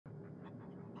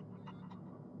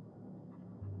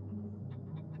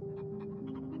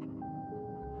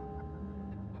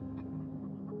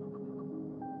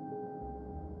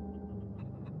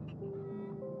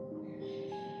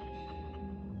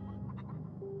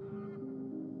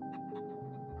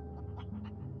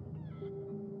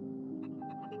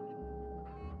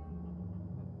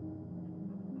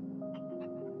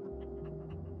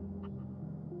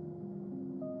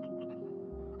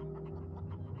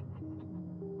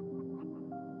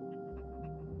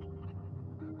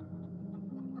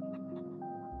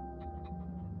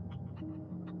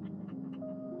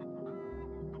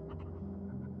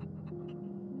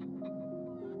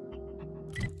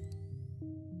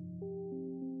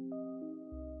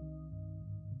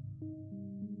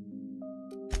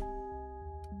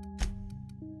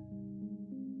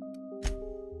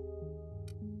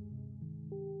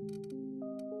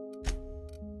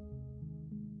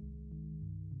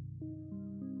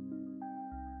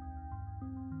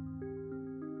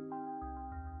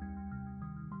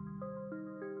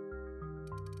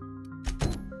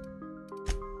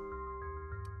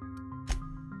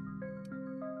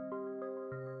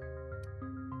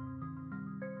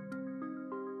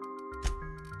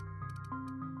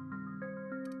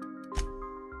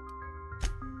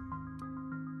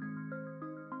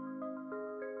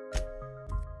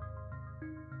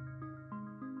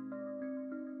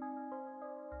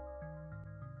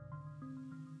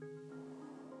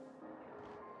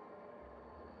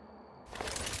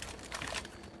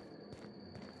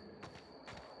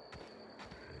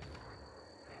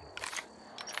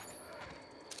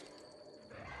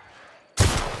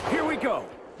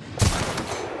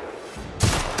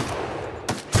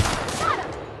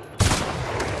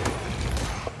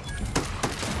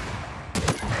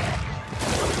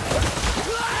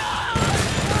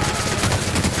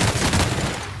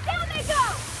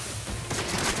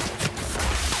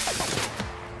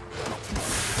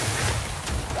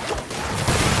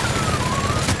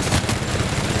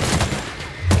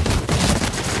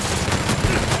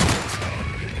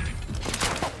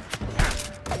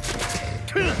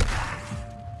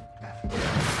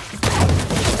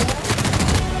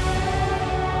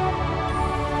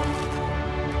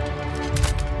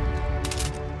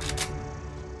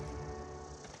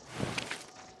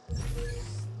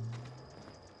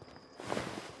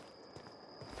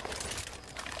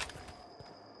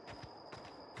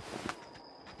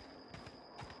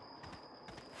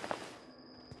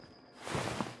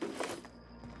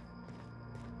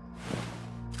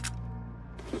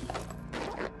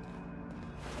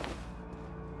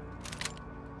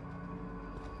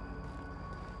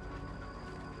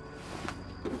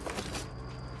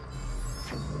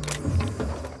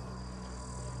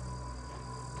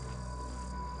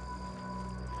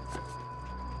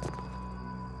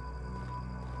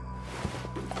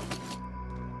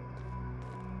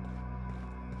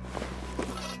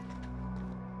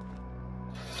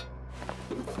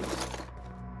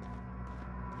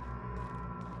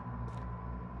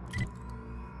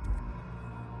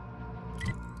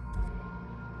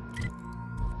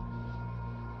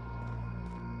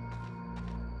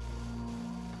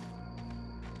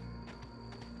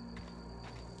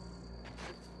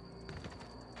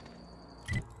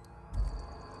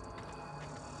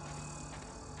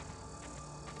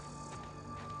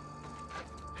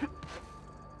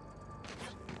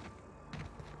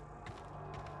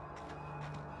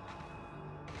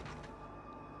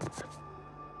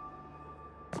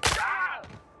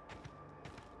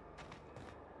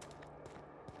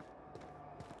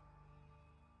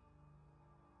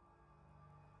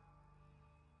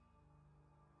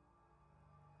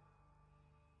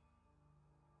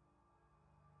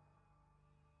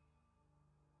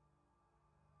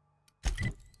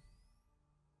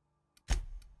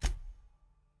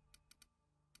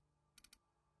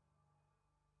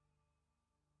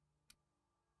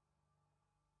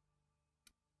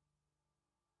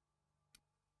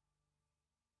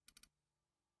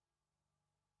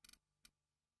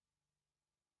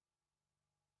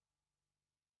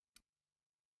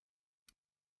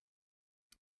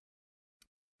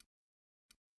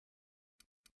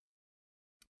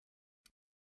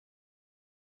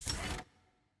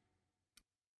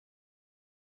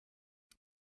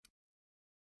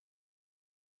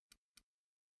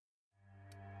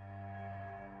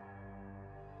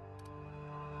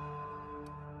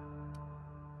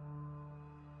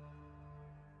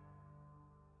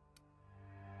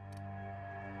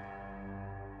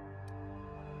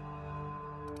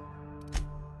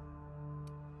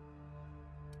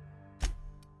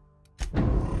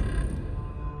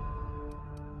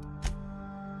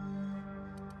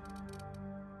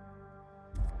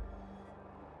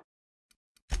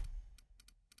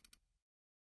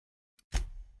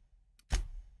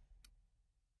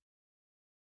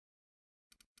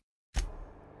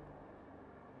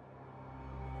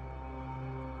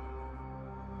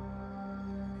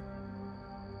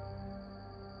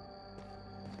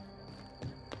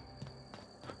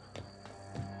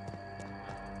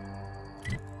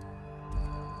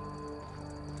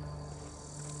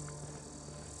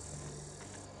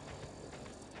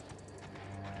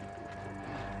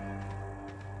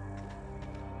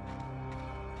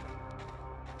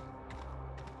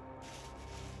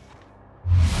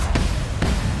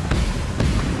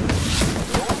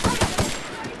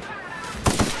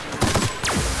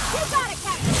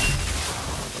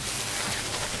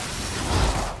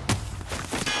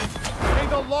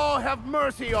law have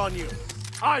mercy on you.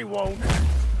 I won't.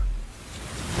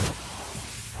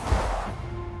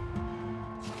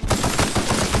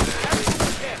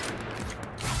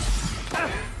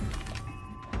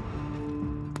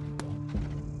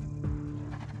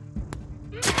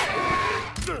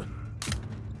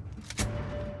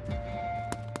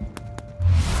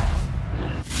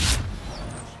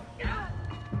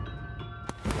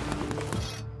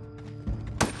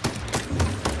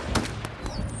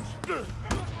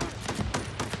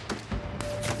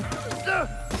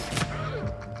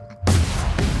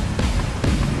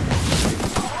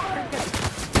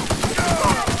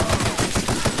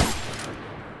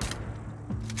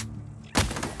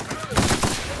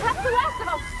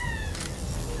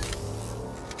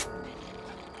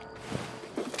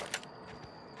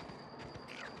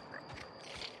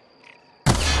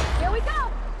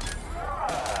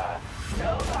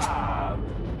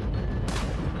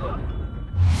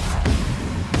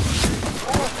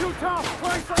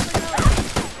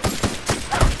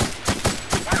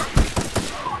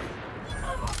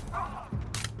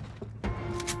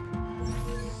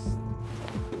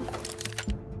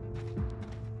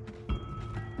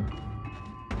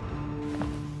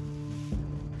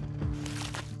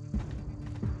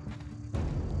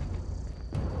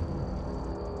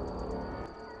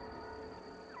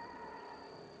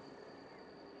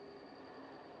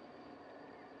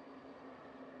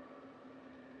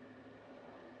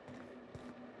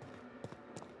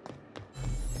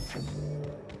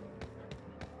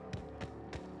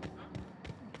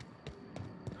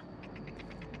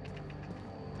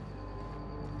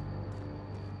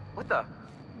 What the?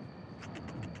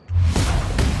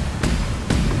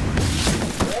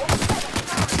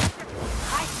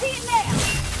 I see it now!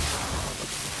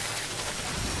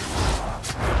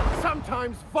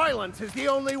 Sometimes violence is the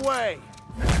only way.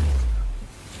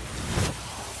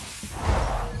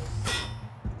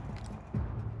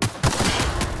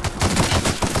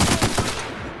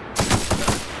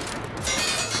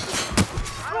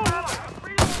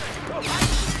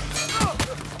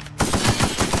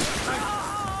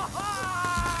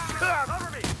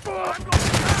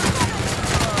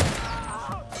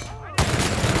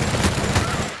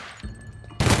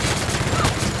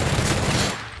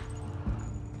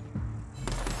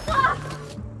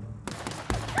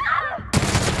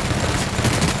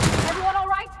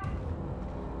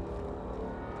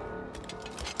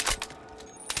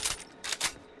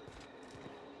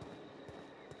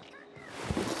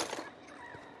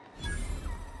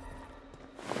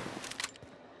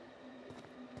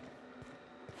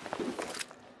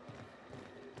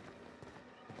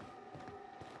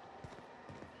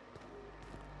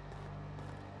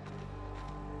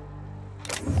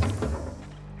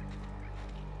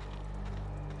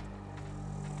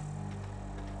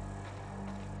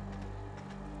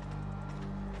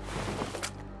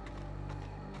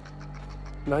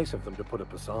 Nice of them to put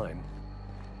up a sign.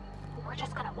 We're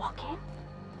just gonna walk in?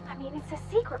 I mean, it's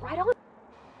a secret, right?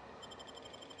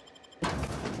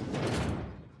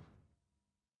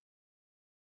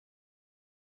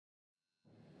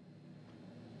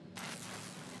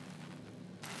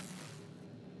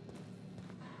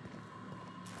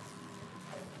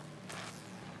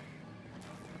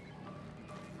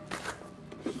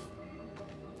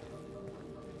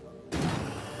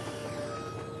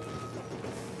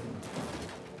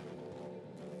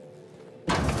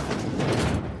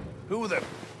 Who the...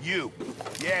 You.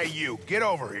 Yeah, you. Get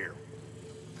over here.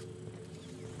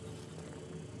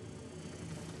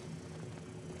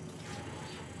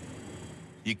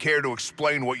 You care to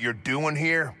explain what you're doing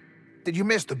here? Did you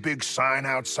miss the big sign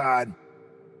outside?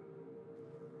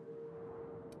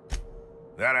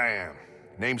 That I am.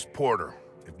 Name's Porter.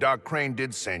 If Doc Crane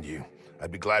did send you,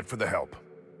 I'd be glad for the help.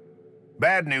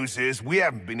 Bad news is, we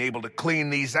haven't been able to clean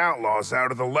these outlaws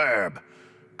out of the lab.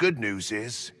 Good news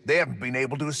is, they haven't been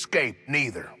able to escape,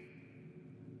 neither.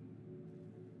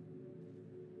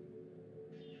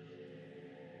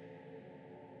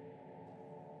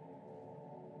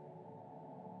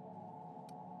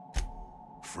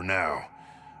 For now.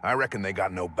 I reckon they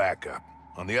got no backup.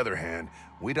 On the other hand,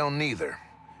 we don't neither.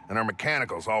 And our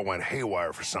mechanicals all went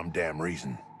haywire for some damn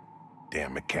reason.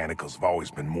 Damn mechanicals have always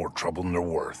been more trouble than they're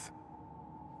worth.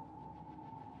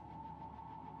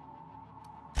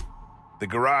 The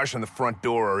garage and the front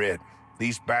door are it.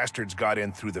 These bastards got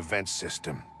in through the vent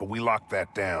system, but we locked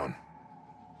that down.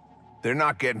 They're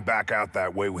not getting back out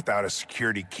that way without a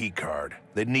security keycard.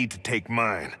 They'd need to take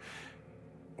mine.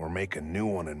 Or make a new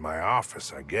one in my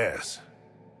office, I guess.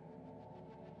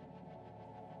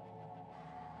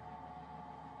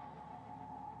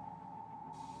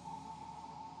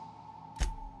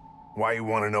 Why you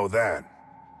want to know that?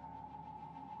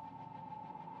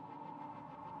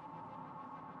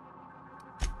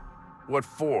 What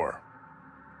for?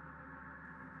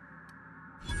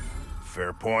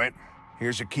 Fair point.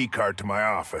 Here's a keycard to my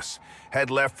office. Head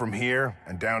left from here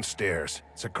and downstairs.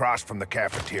 It's across from the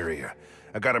cafeteria.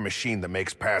 I got a machine that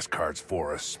makes pass cards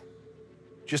for us.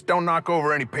 Just don't knock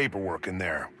over any paperwork in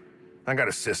there. I got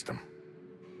a system.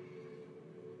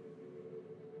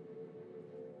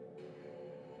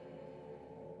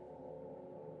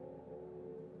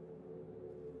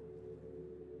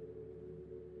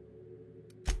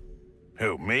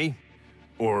 Who, me?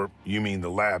 Or you mean the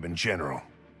lab in general?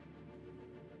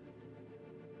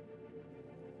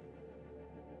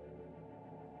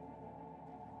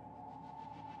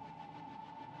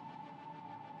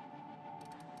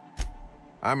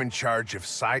 I'm in charge of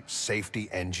site safety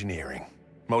engineering.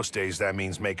 Most days that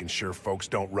means making sure folks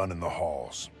don't run in the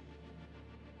halls.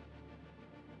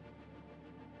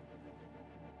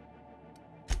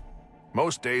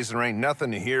 Most days there ain't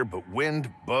nothing to hear but wind,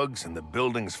 bugs, and the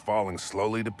buildings falling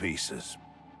slowly to pieces.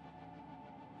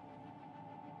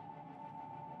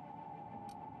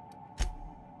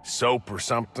 Soap or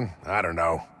something? I don't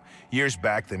know. Years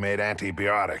back they made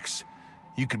antibiotics.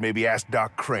 You could maybe ask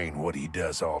Doc Crane what he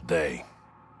does all day.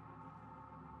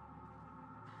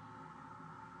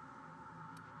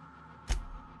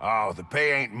 Oh, the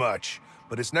pay ain't much,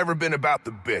 but it's never been about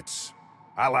the bits.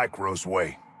 I like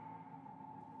Roseway.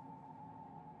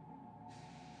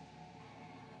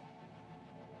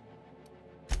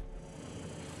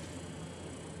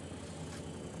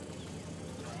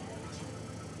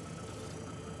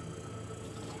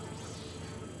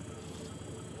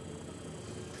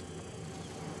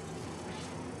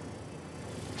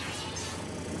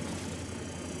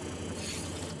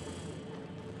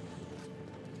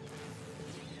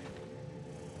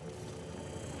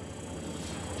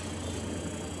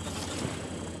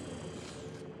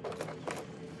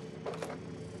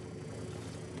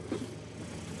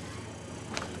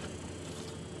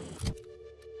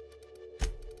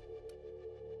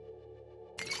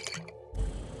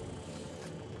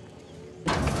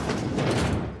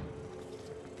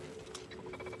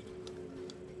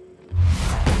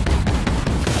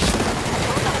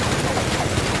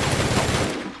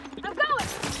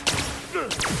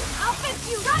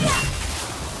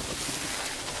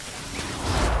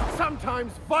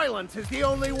 Sometimes violence is the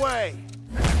only way.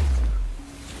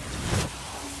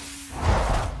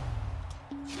 I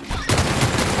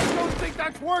don't think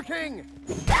that's working.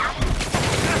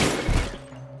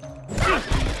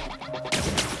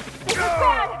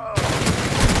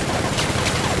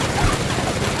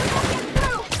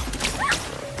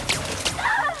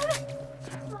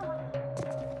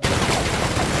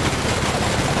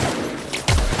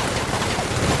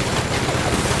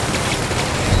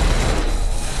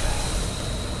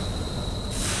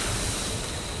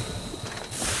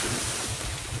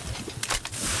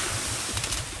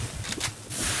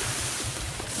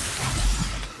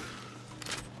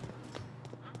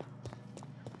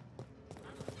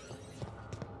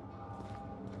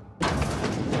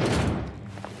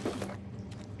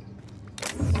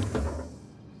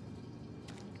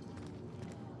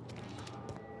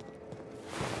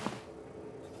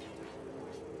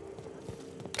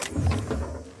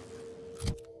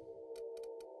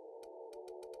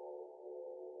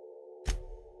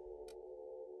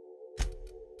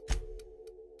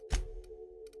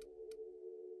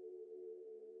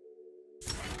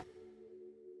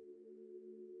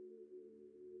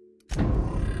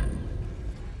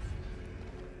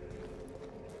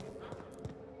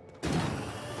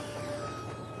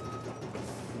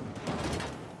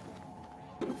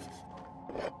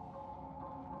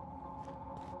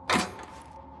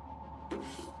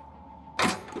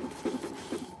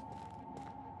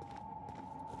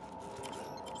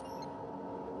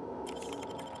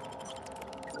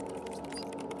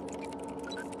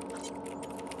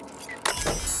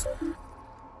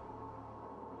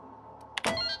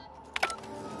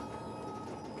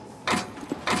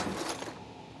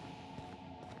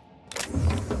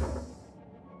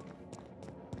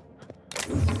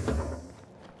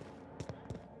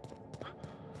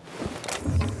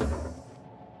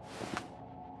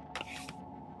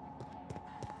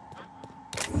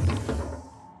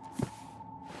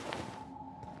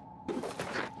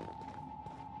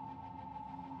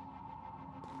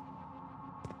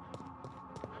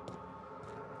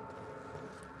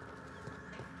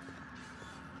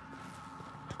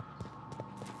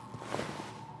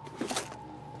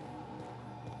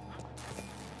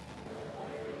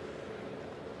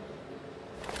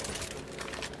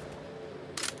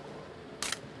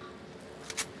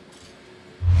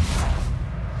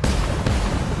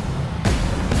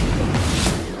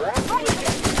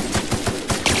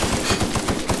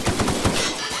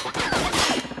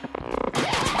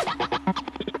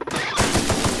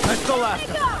 That's the last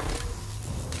of them.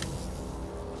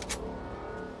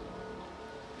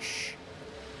 Shh.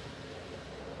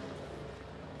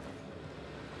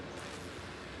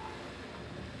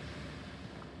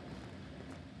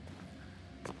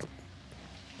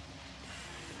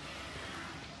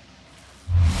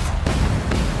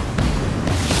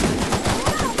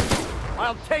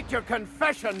 I'll take your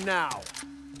confession now.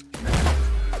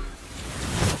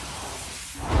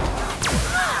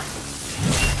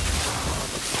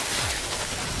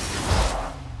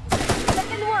 That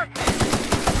didn't work.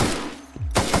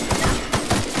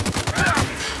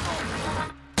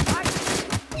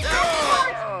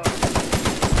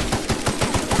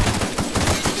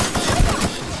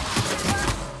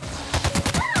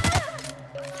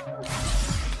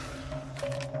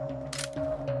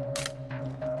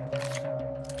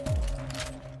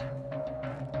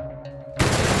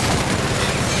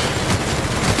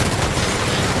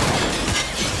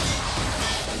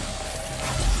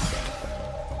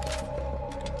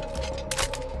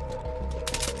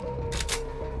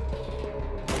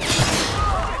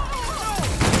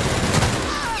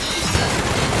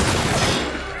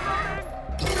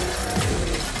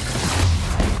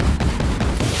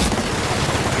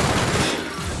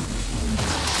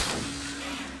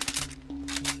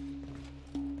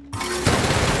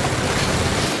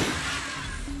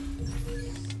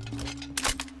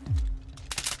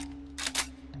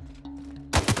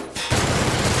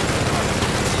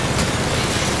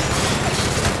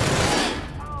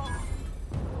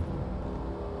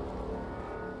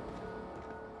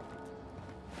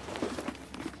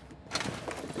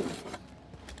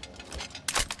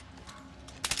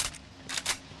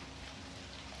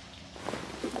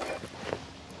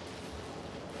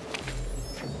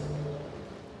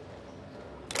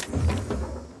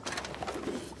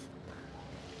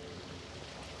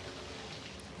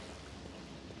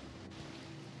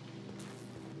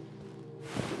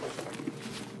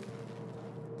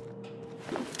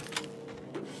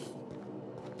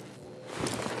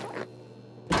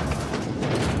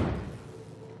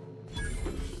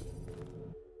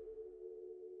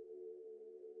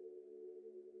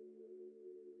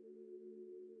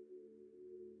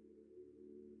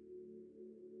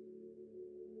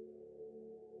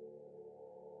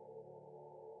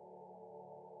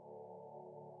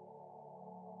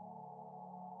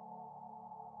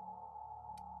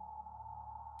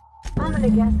 I'm gonna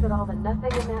guess that all the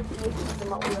nothing in that safe isn't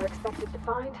what we were expected to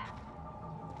find.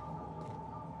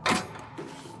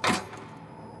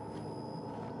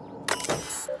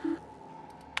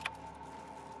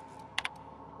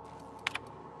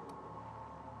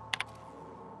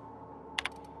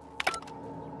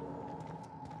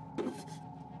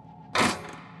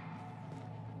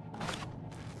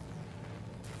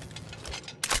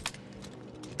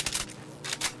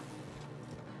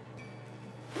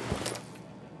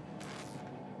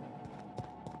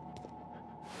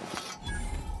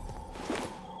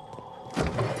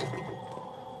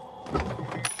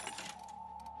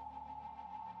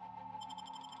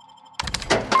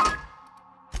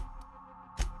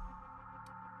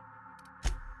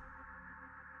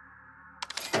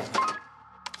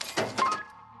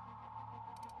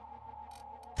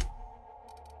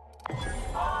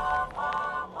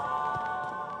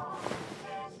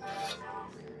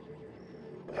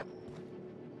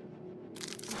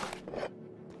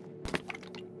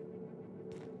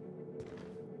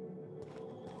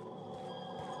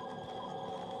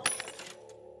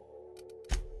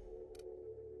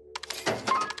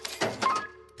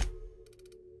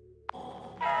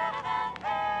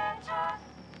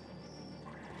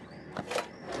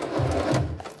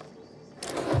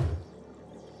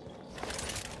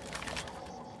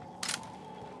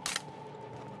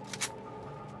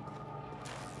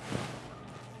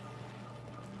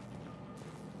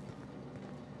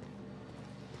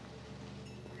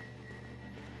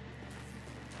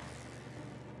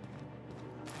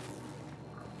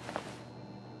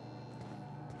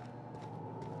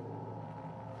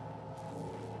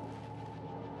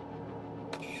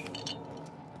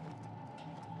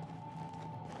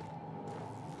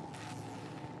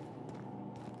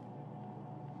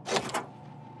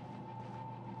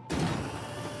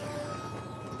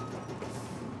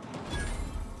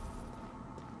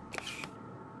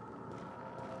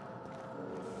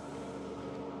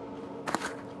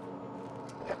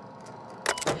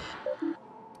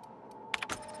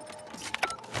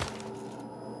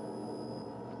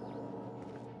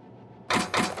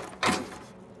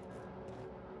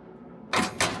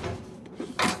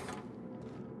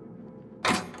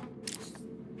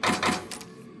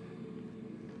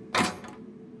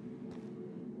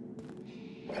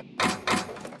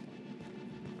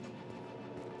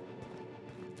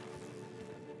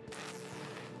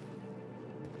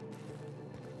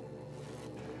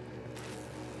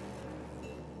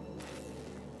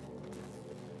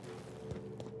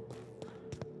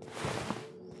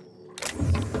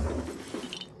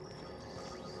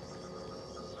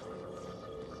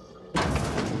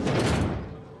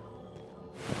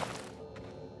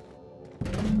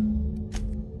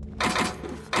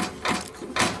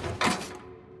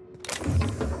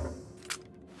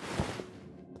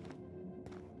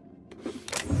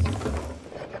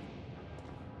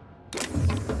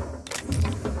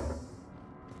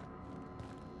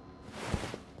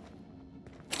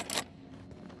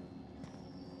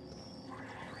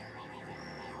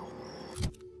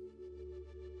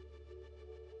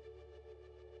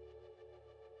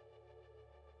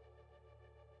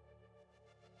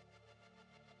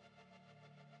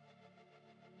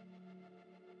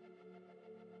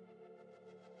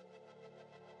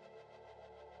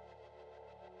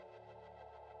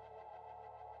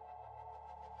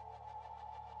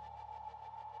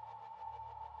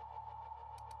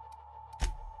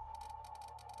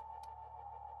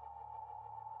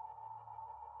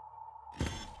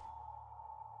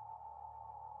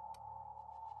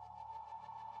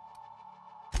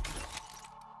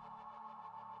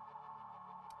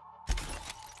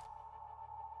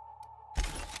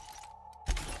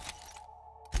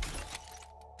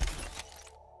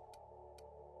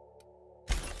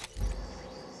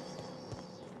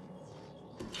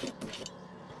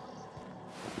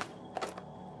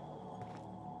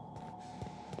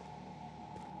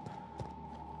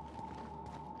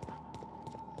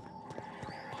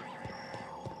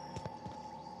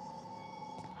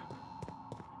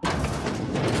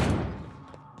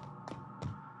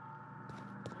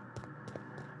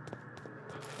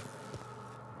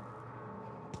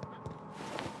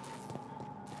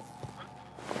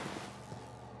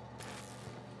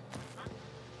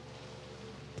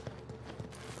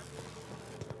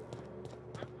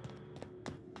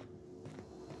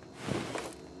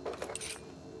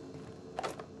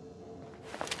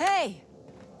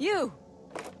 You!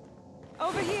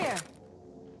 Over here!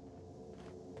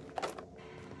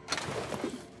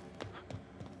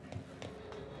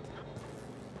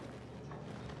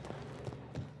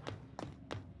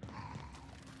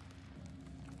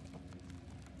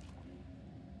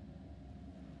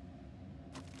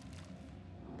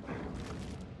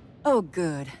 Oh,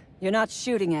 good. You're not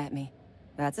shooting at me.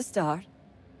 That's a start.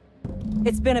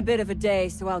 It's been a bit of a day,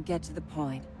 so I'll get to the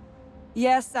point.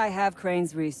 Yes, I have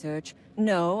Crane's research.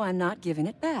 No, I'm not giving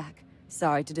it back.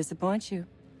 Sorry to disappoint you.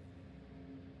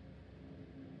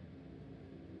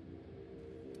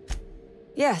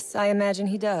 Yes, I imagine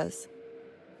he does.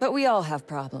 But we all have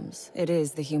problems. It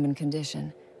is the human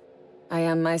condition. I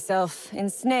am myself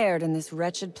ensnared in this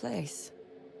wretched place.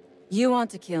 You want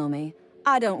to kill me.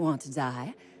 I don't want to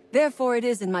die. Therefore, it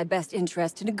is in my best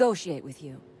interest to negotiate with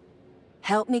you.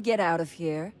 Help me get out of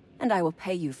here, and I will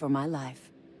pay you for my life.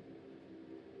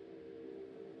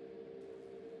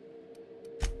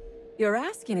 You're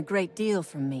asking a great deal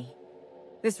from me.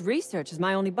 This research is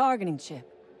my only bargaining chip.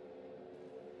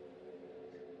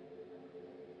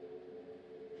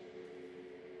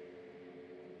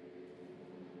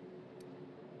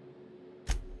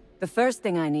 The first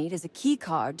thing I need is a key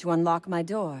card to unlock my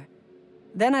door.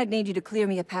 Then I'd need you to clear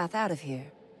me a path out of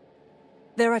here.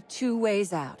 There are 2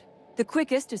 ways out. The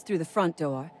quickest is through the front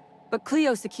door, but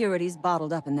Clio security's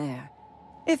bottled up in there.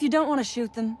 If you don't want to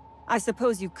shoot them, I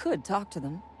suppose you could talk to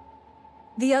them.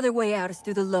 The other way out is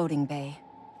through the loading bay,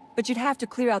 but you'd have to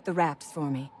clear out the wraps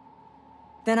for me.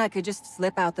 Then I could just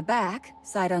slip out the back,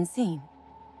 sight unseen.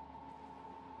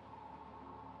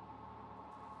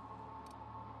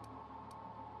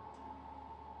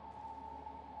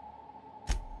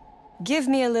 Give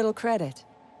me a little credit.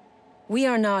 We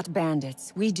are not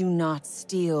bandits. We do not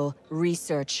steal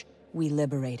research. We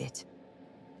liberate it.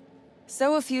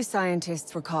 So a few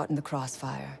scientists were caught in the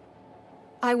crossfire.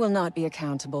 I will not be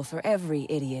accountable for every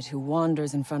idiot who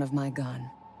wanders in front of my gun.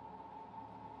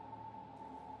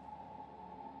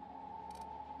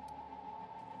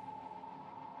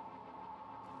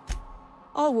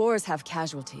 All wars have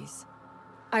casualties.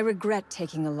 I regret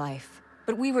taking a life,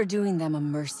 but we were doing them a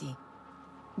mercy.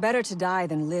 Better to die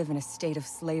than live in a state of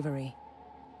slavery.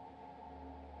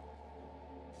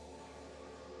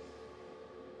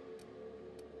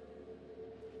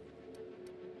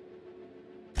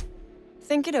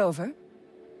 Think it over.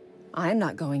 I'm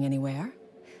not going anywhere.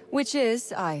 Which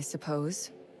is, I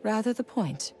suppose, rather the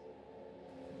point.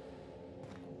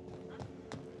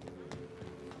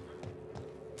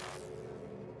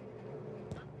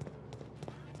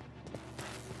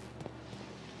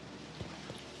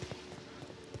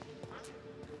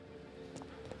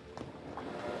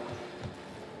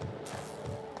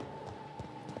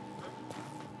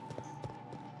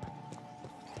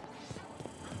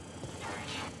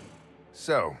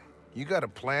 So, you got a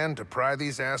plan to pry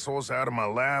these assholes out of my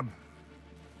lab?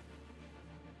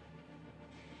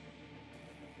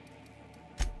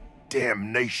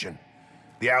 Damnation!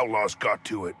 The outlaws got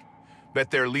to it. Bet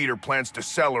their leader plans to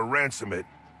sell or ransom it.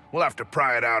 We'll have to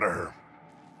pry it out of her.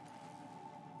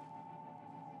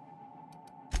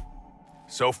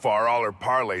 So far, all her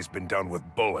parlay's been done with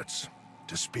bullets.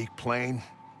 To speak plain,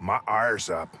 my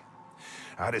ire's up.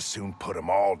 I'd as soon put 'em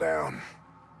all down.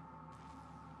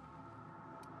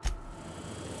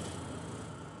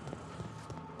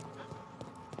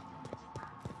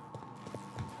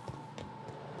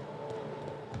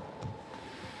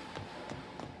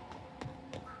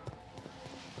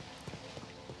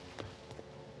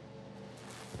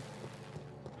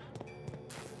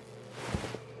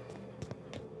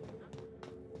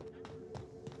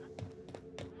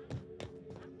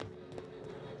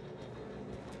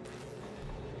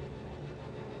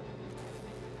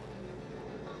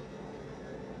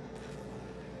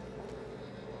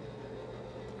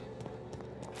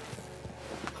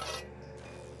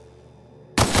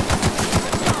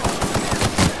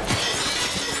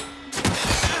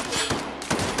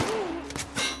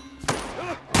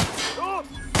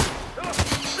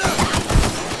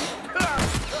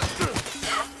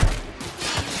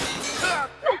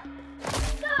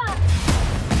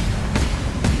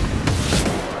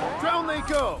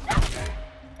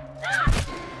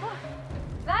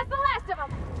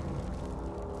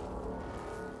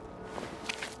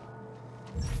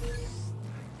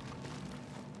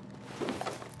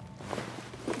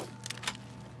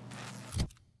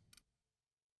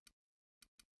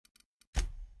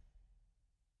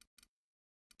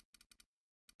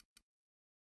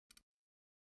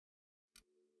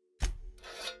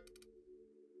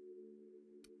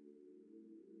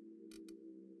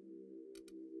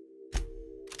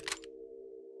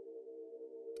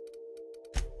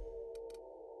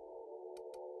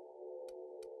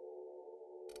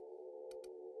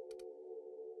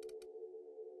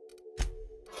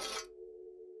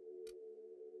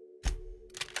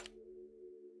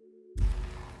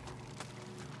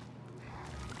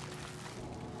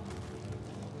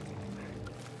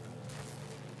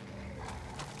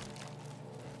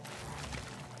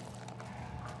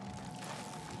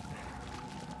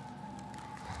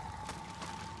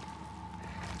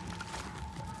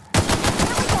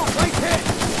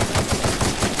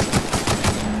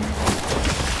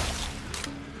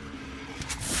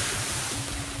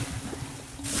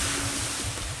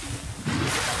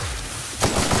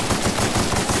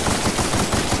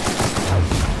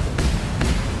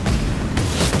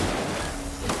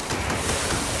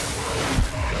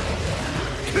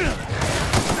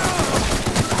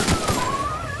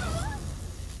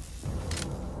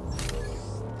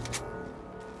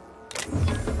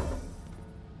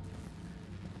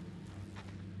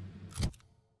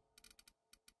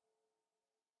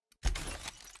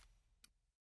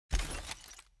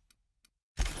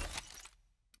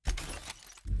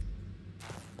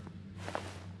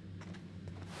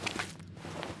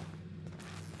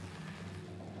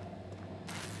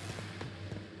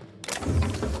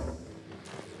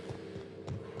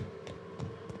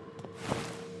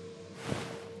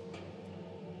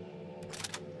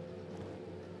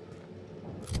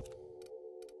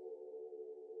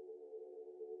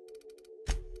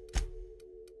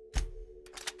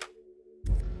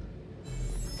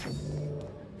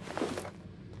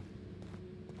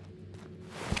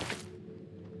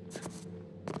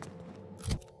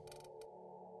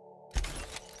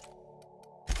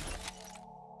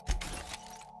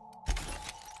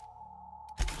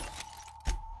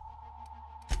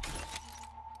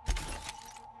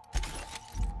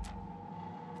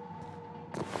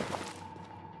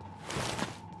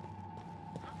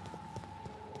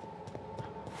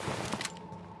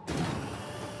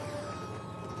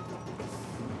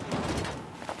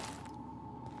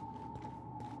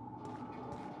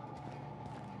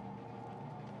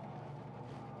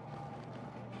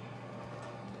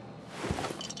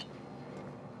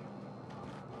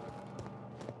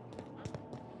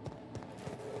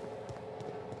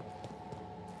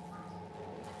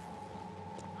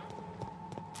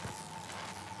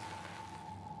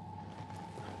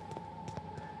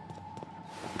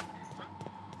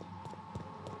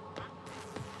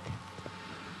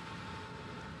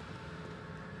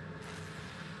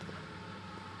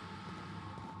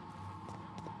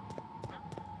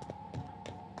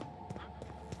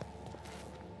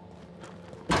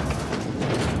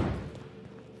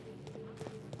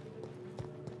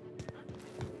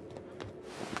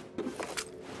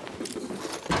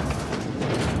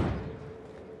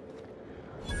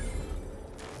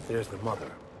 There's the mother.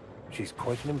 She's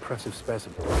quite an impressive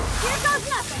specimen. Here goes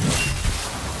nothing!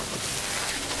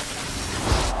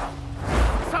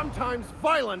 Sometimes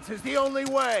violence is the only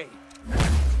way!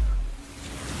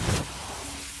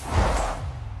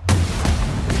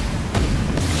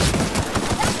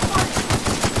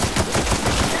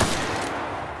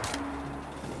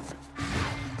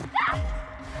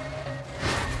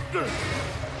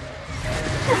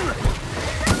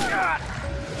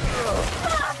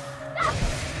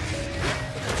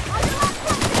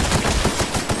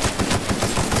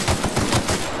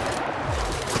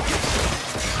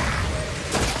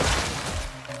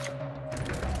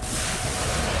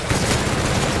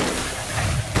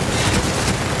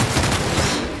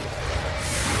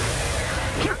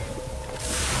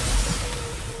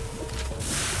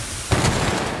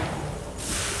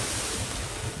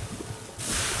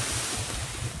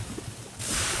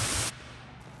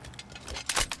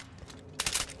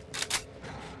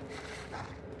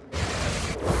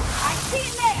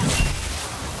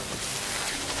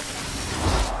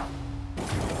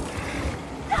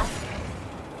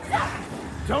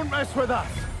 Don't mess with us!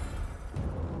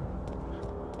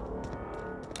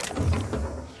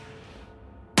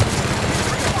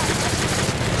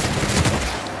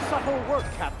 Subtle work,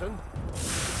 Captain.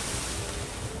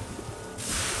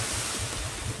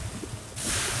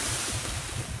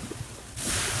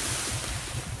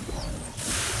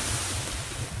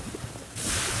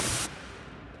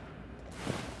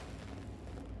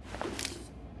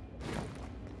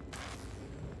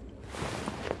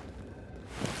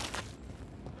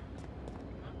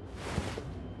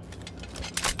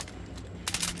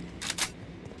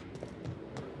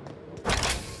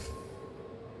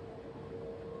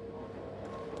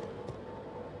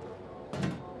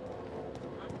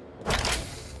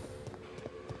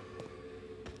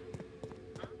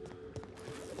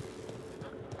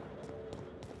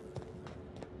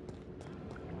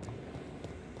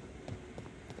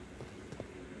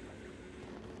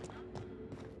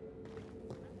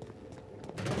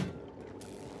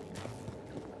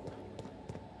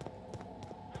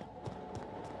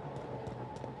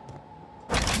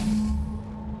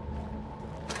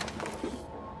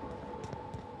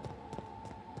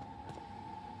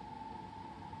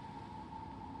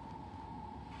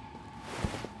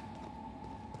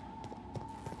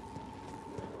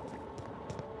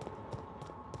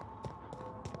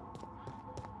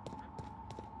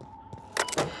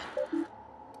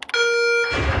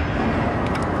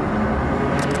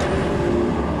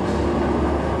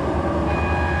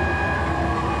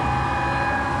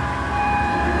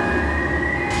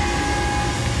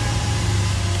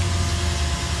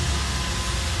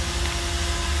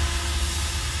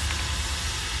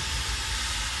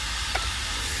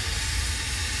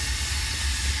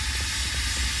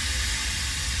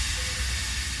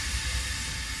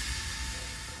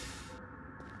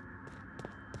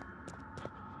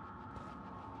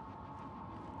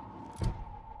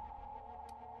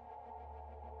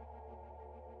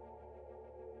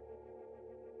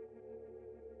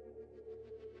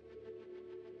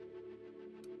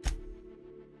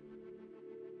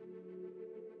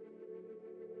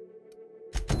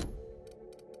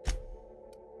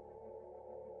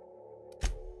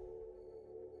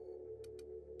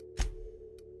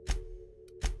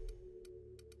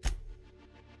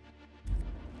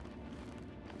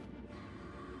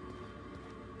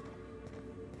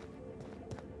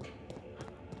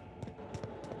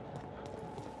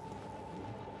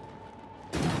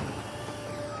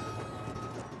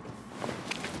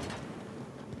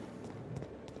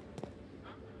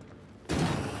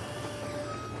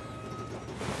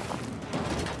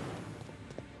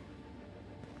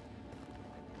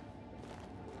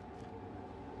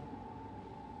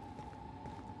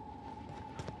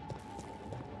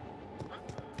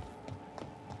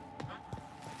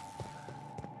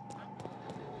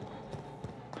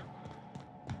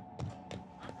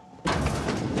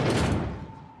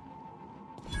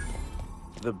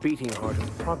 The beating heart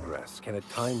of progress can at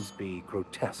times be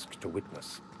grotesque to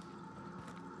witness.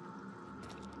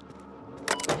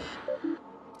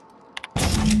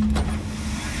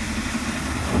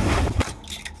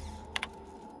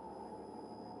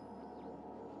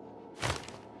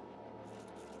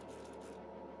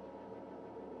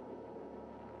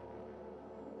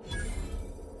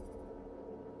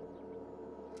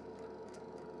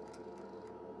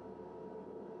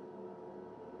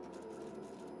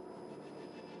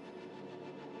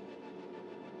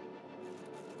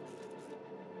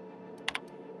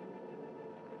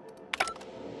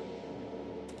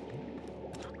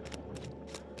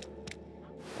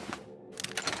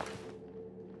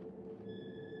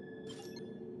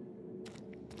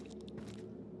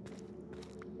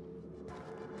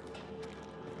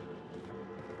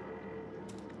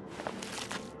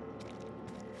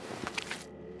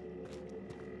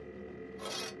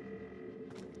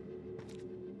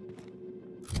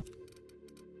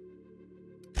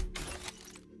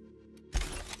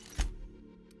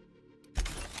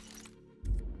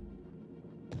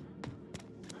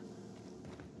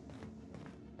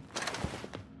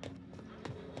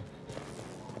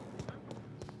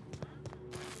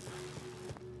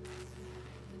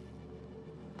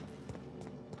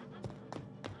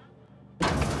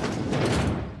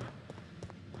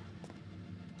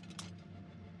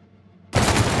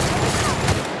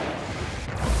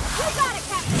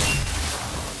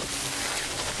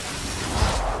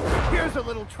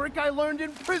 little trick I learned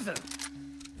in prison.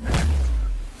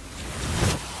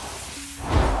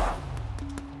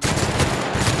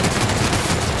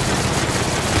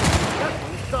 That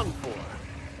one's done for.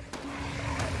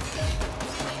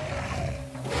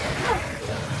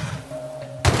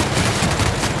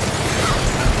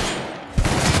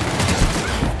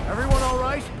 Everyone all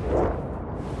right?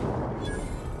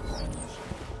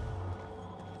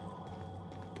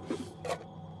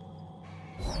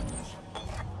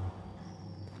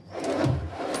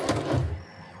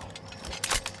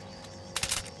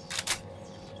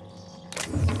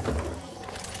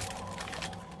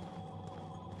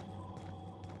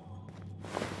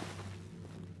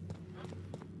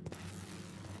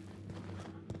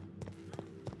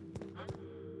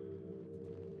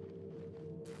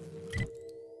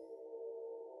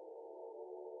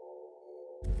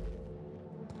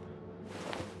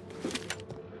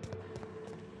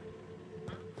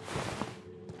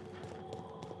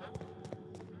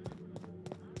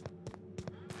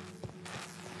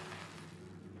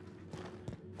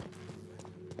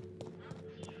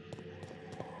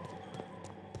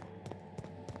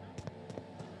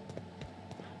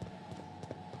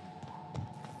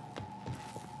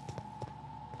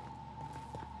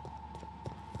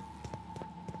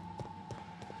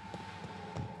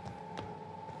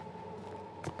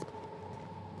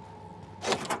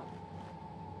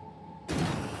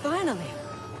 Finally.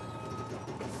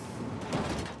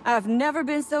 I've never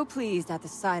been so pleased at the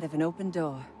sight of an open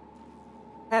door.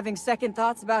 Having second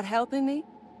thoughts about helping me?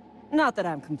 Not that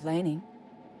I'm complaining.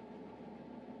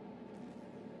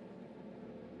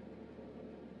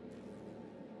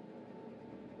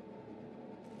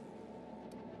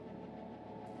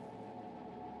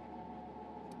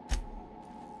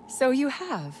 So you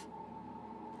have.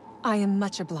 I am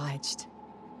much obliged.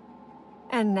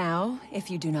 And now,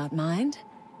 if you do not mind,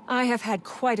 I have had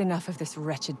quite enough of this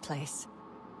wretched place.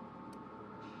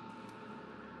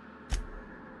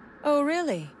 Oh,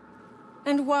 really?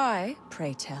 And why,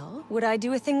 pray tell, would I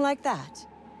do a thing like that?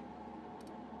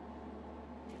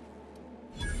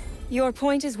 Your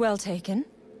point is well taken.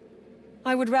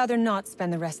 I would rather not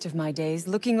spend the rest of my days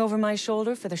looking over my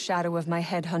shoulder for the shadow of my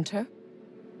headhunter.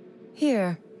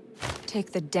 Here,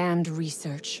 take the damned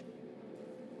research.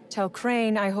 Tell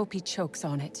Crane I hope he chokes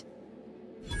on it.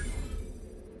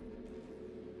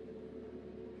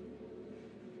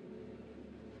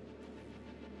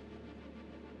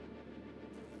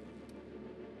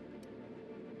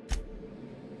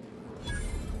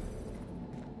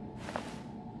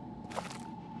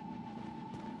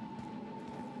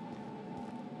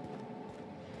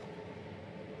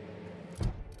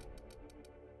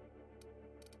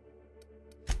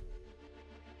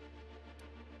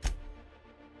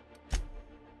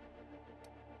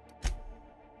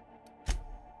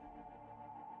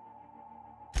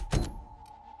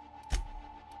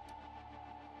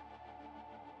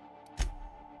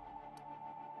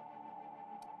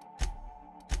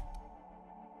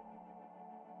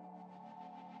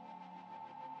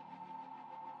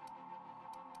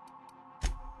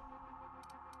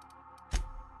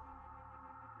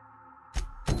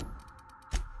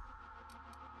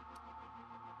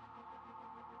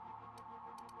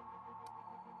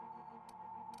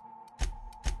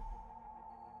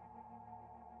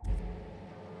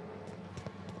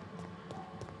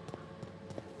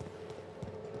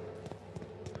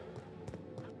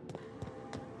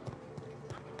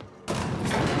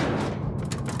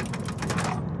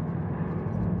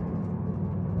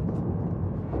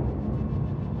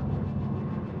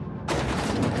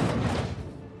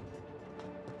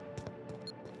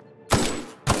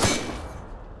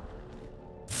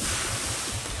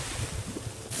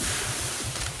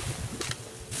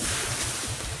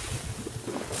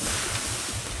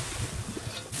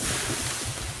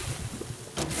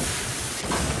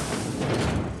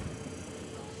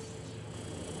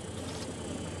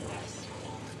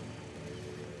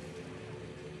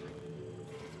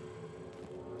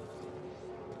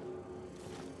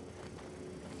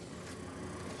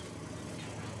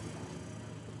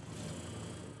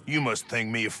 You must think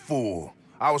me a fool.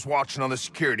 I was watching on the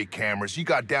security cameras. You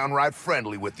got downright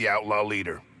friendly with the outlaw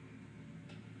leader.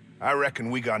 I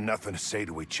reckon we got nothing to say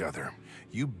to each other.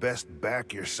 You best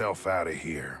back yourself out of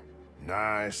here.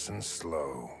 Nice and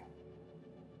slow.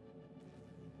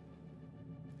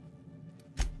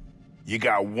 You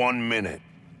got 1 minute.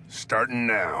 Starting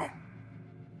now.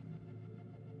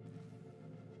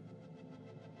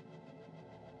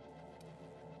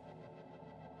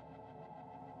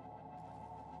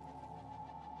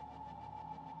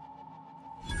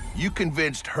 You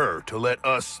convinced her to let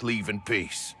us leave in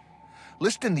peace.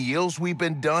 Listing the ills we've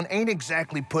been done ain't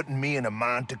exactly putting me in a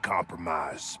mind to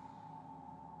compromise.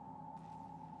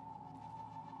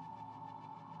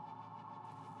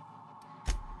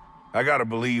 I gotta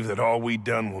believe that all we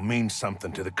done will mean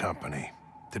something to the company,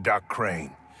 to Doc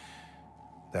Crane.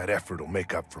 That effort will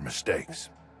make up for mistakes.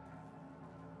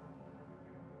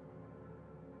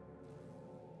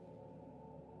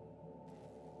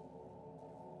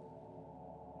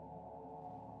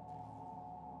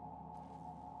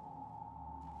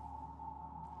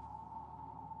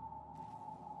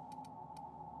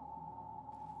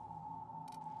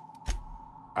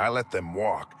 I let them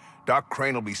walk. Doc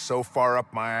Crane will be so far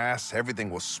up my ass, everything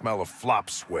will smell of flop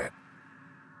sweat.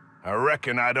 I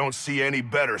reckon I don't see any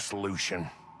better solution.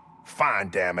 Fine,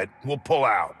 damn it. We'll pull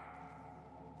out.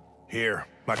 Here,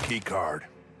 my key card.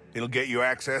 It'll get you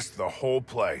access to the whole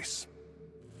place.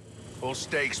 Full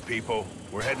stakes, people.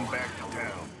 We're heading back to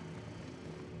town.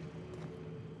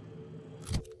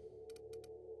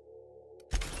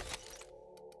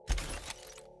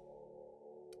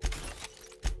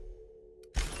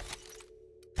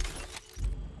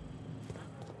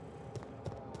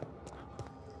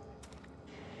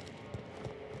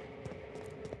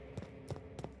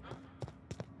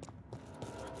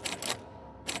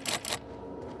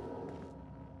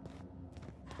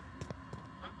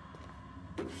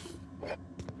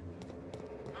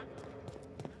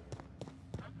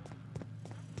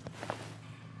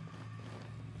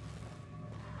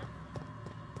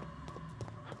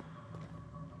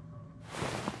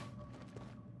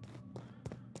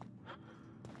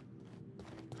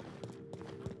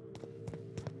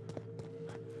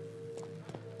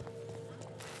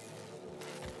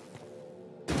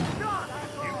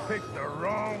 Picked the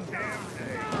wrong damn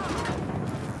day.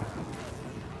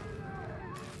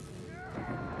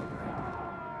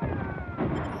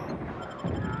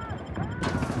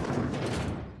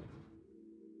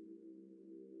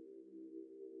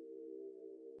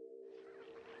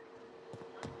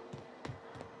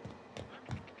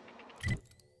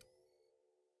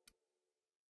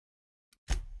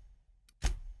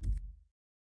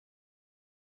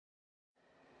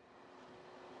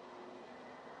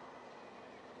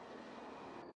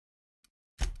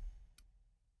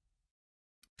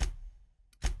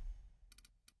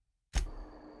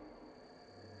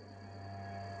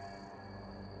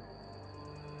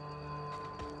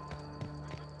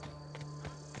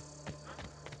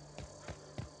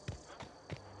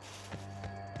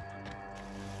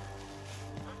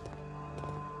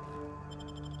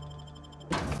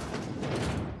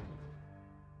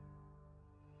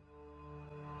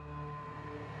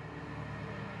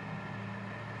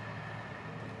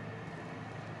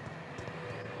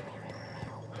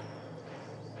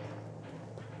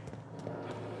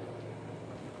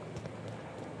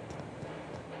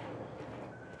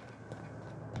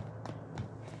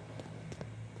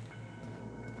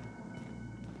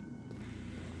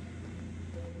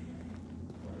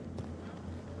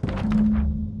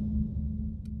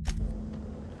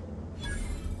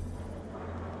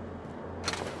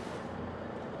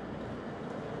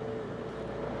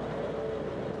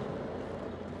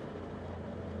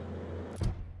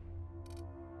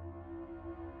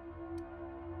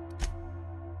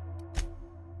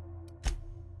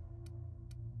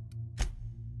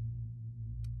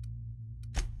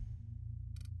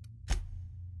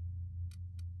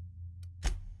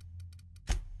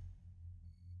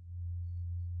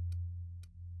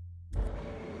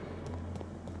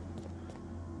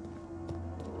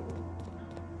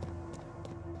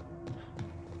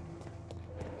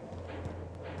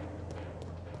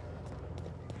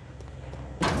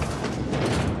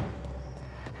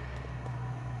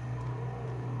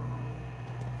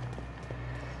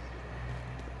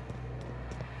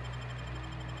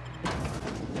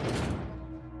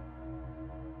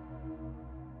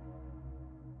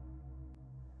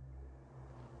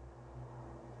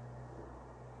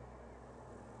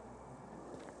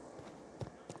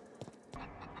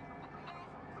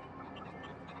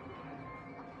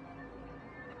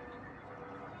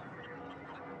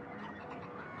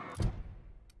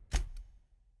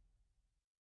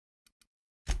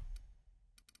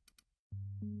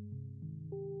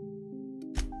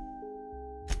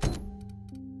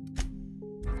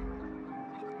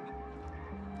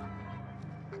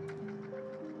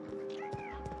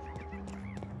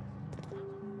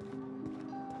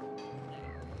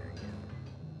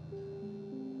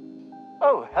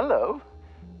 Oh, hello.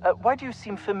 Why do you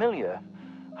seem familiar?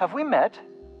 Have we met?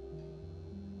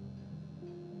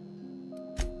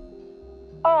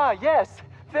 Ah, yes.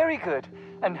 Very good.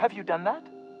 And have you done that?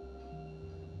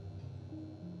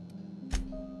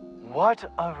 What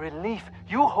a relief.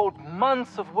 You hold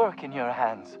months of work in your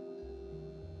hands.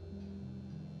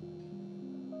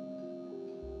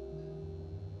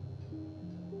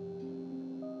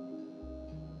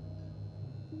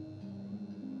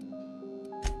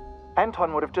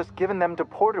 Anton would have just given them to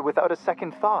Porter without a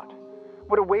second thought.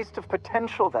 What a waste of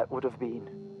potential that would have been.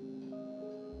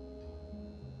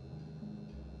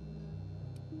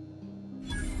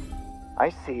 I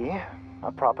see.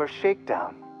 A proper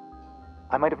shakedown.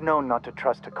 I might have known not to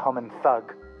trust a common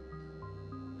thug.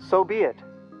 So be it.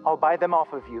 I'll buy them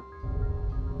off of you.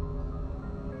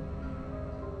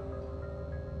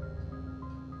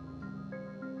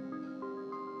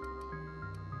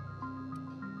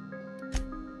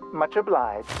 Much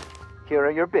obliged. Here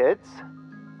are your bids.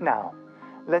 Now,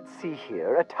 let's see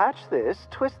here. Attach this,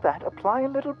 twist that, apply a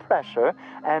little pressure,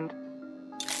 and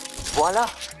voila!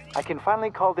 I can finally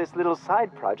call this little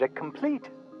side project complete.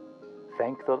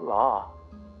 Thank the law.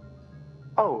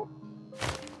 Oh.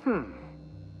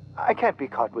 I can't be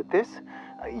caught with this.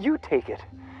 You take it.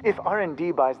 If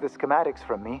R&D buys the schematics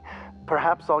from me,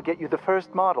 perhaps I'll get you the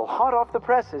first model, hot off the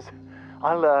presses.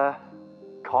 I'll,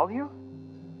 call you?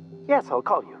 Yes, I'll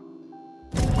call you.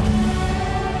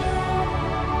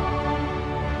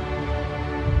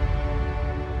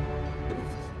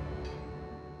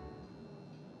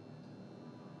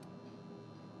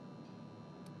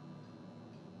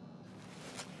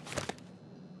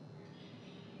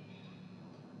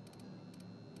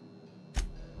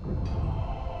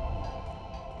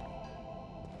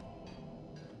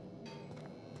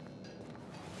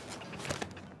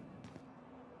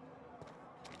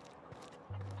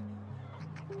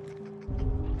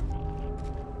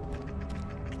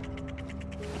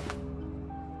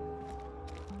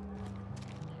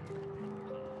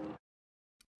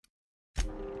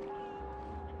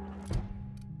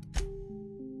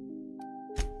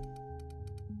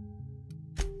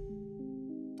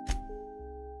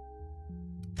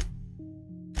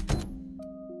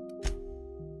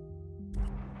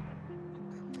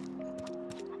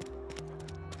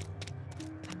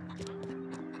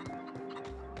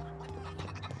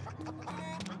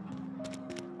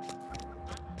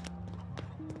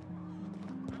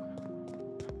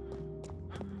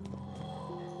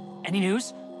 Any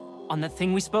news? On that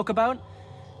thing we spoke about?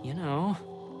 You know,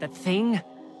 that thing?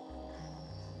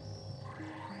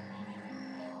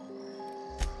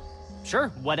 Sure,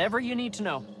 whatever you need to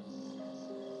know.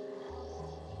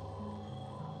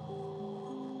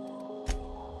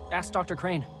 Ask Dr.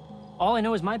 Crane. All I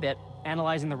know is my bit,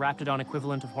 analyzing the Raptidon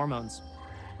equivalent of hormones.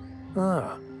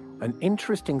 Ah, an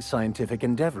interesting scientific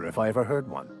endeavor if I ever heard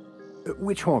one.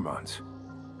 Which hormones?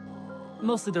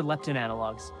 Mostly they're leptin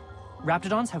analogs.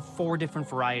 Raptidons have 4 different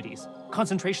varieties.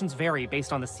 Concentrations vary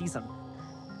based on the season.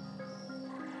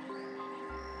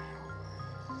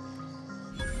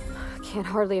 Can't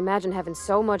hardly imagine having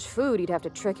so much food you'd have to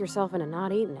trick yourself into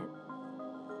not eating it.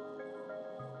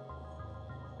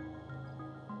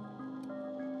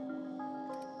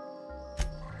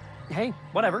 Hey,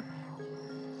 whatever.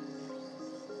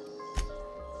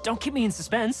 Don't keep me in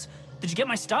suspense. Did you get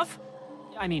my stuff?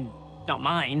 I mean, not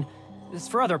mine. It's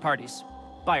for other parties.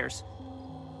 Buyers.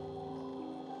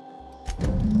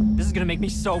 This is gonna make me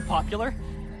so popular.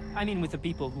 I mean, with the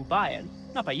people who buy it,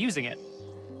 not by using it.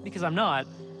 Because I'm not.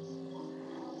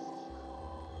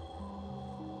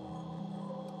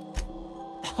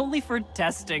 Only for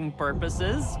testing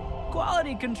purposes.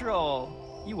 Quality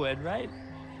control. You would, right?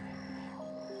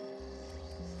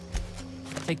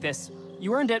 Take this.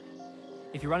 You earned it.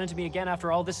 If you run into me again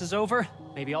after all this is over,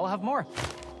 maybe I'll have more.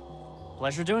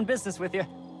 Pleasure doing business with you.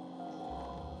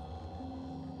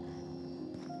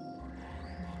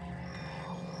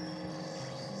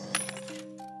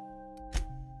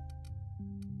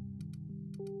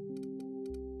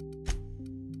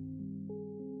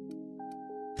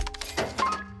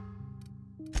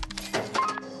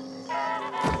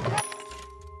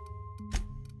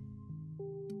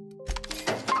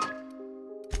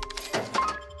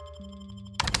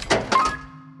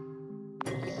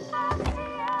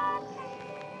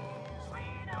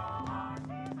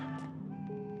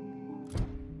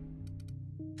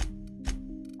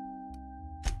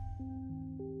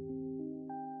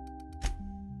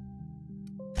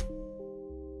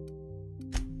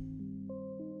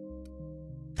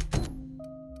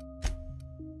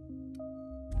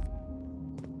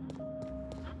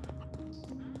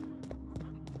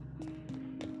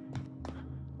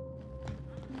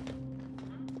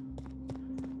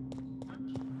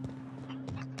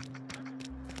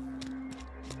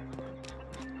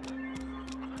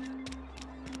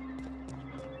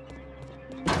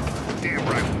 Damn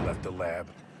right we left the lab.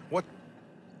 What?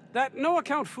 That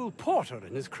no-account fool Porter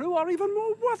and his crew are even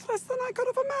more worthless than I could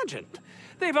have imagined.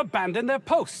 They've abandoned their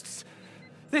posts.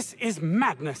 This is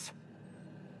madness.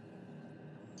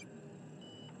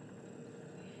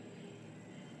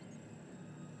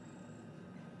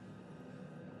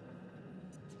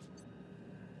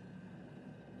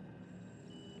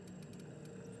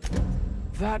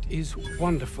 That is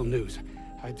wonderful news.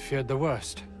 I'd feared the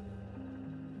worst.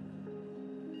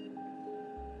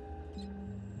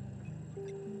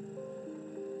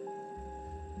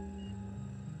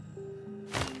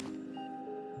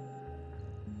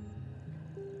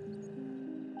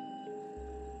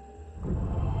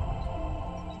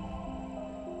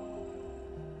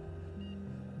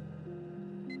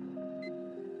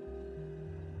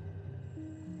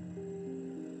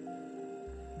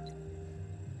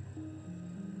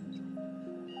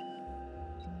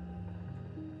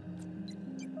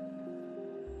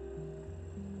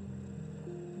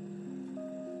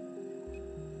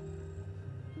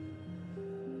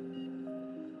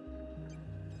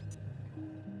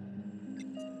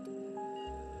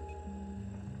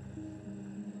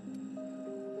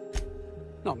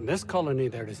 Not in this colony,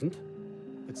 there isn't.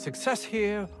 But success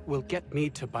here will get me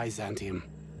to Byzantium.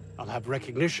 I'll have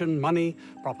recognition, money,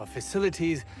 proper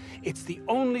facilities. It's the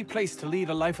only place to lead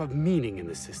a life of meaning in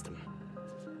the system.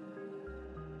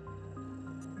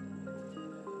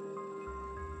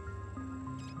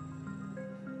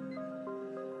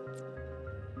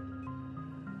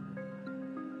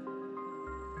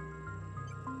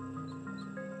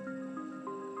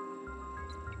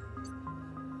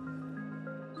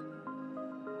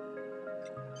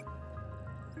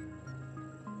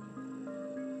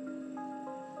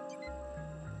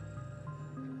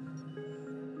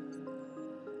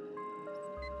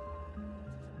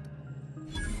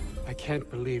 I can't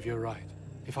believe you're right.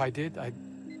 If I did, I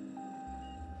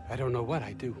don't know what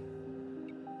I'd do.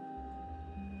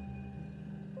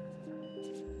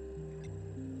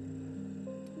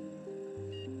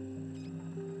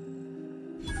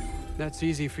 That's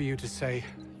easy for you to say.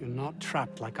 You're not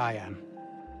trapped like I am.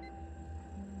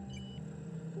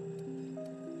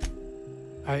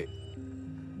 I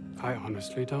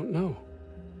honestly don't know.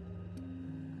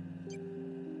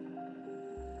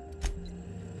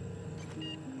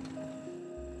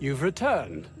 You've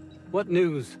returned. What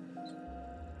news?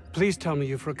 Please tell me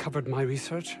you've recovered my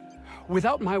research.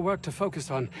 Without my work to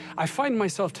focus on, I find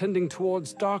myself tending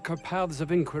towards darker paths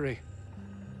of inquiry.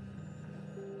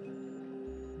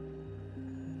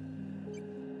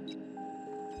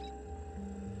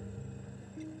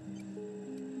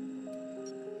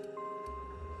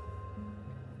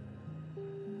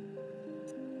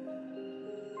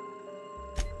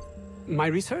 My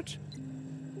research?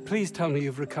 Please tell me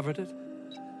you've recovered it.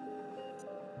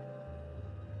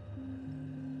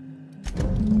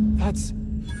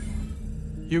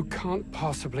 You can't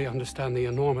possibly understand the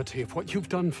enormity of what you've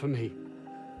done for me.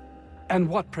 And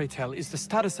what, pray tell, is the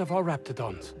status of our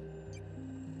raptidons?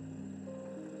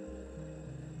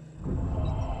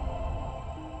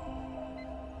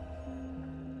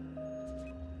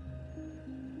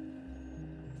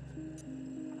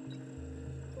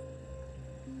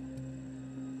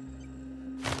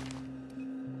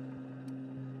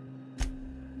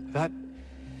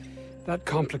 That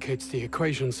complicates the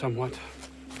equation somewhat.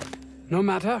 No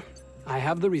matter, I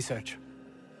have the research.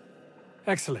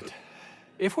 Excellent.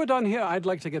 If we're done here, I'd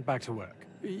like to get back to work.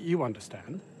 You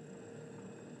understand?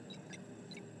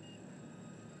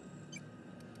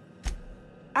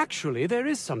 Actually, there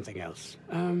is something else.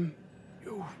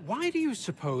 Why do you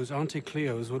suppose Auntie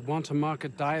Cleo's would want to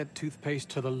market diet toothpaste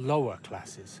to the lower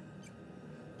classes?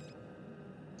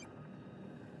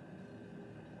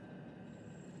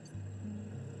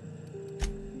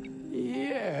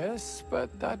 Yes,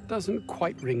 but that doesn't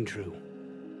quite ring true.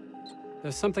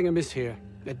 There's something amiss here.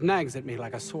 It nags at me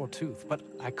like a sore tooth, but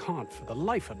I can't for the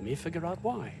life of me figure out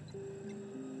why.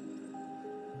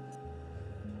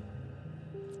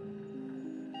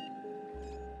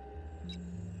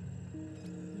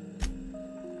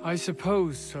 I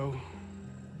suppose so.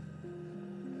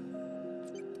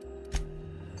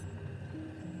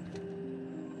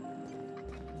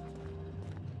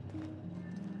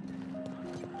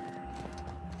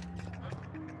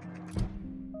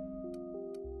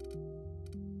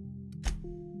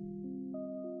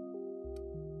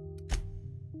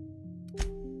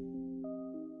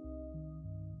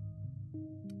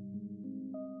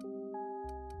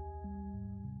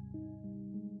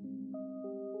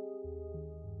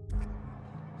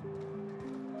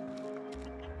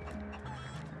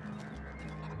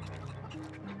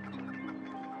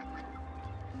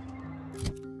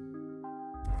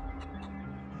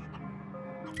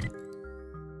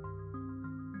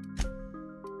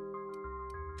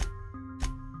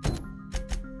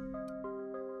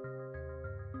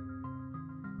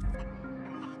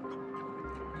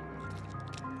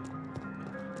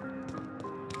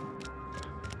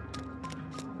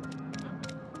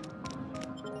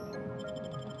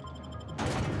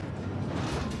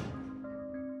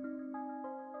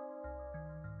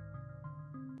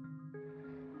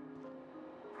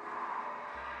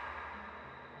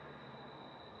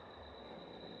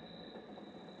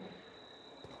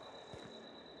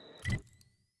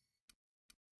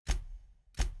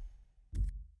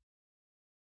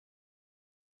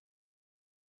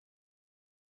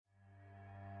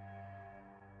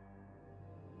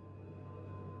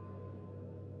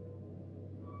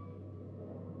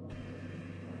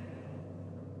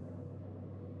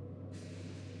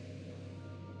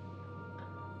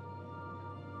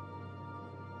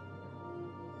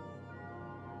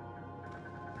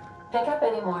 Pick up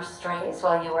any more strays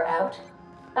while you were out?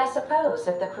 I suppose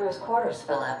if the crew's quarters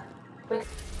fill up, we could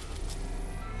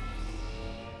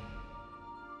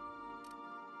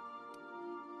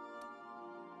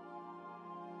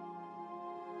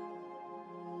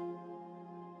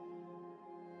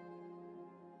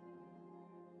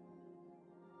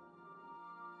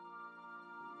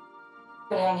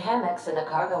hang hammocks in the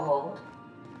cargo hold.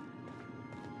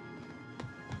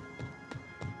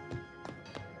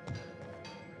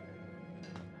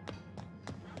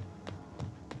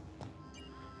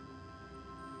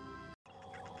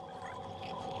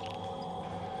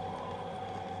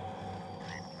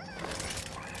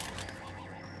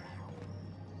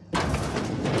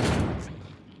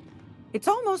 It's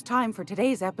almost time for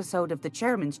today's episode of The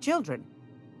Chairman's Children.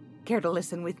 Care to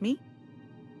listen with me?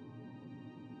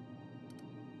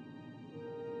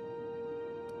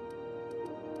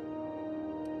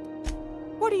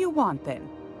 What do you want, then?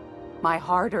 My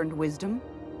hard-earned wisdom?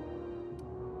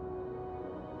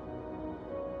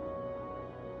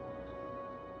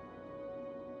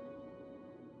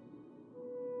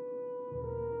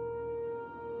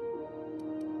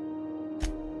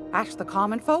 Ask the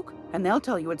common folk, and they'll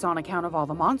tell you it's on account of all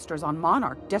the monsters on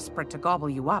Monarch desperate to gobble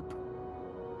you up.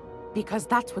 Because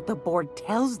that's what the board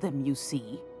tells them, you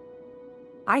see.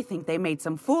 I think they made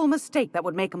some fool mistake that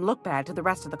would make them look bad to the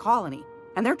rest of the colony,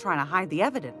 and they're trying to hide the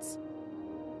evidence.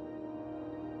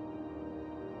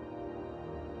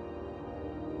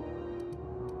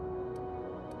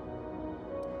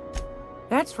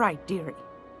 That's right, dearie.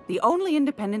 The only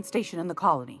independent station in the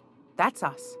colony. That's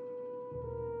us.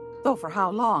 Though for how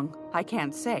long, I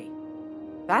can't say.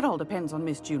 That all depends on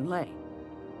Miss June Lay.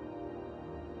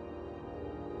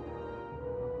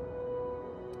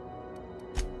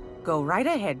 Go right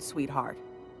ahead, sweetheart.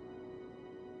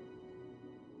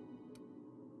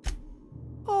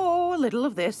 Oh, a little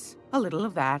of this, a little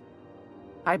of that.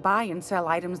 I buy and sell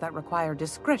items that require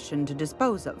discretion to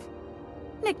dispose of.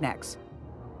 Knickknacks.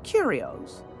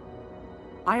 Curios.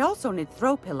 I also knit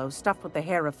throw pillows stuffed with the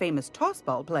hair of famous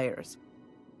tossball players.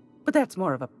 But that's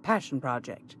more of a passion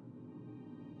project.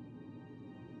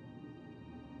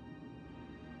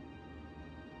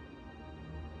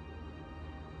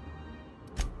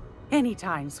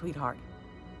 Anytime, sweetheart.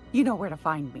 You know where to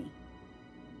find me.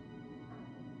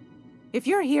 If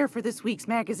you're here for this week's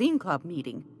magazine club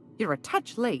meeting, you're a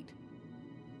touch late.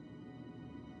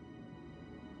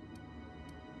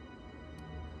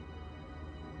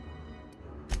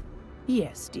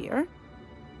 Yes, dear.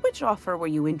 Which offer were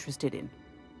you interested in?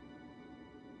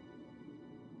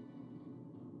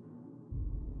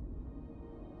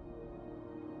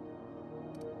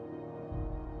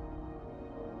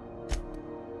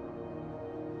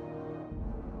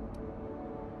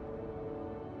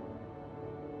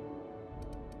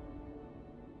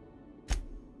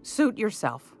 Suit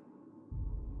yourself.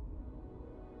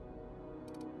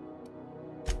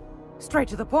 Straight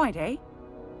to the point, eh?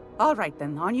 All right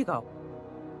then, on you go.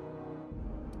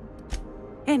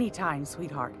 Anytime,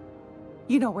 sweetheart.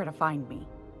 You know where to find me.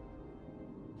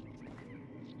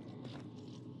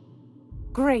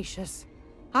 Gracious.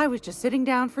 I was just sitting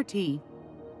down for tea.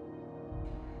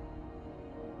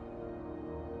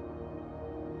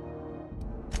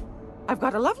 I've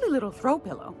got a lovely little throw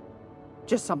pillow.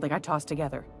 Just something I toss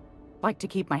together. Like to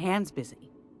keep my hands busy.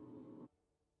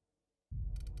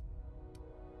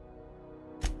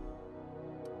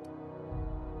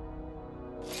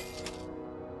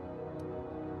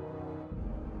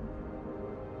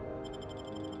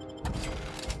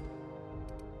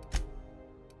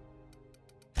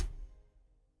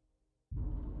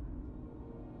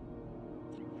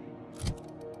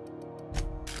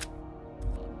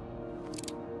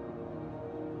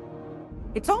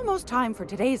 It's almost time for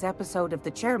today's episode of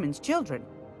The Chairman's Children.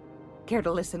 Care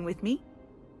to listen with me?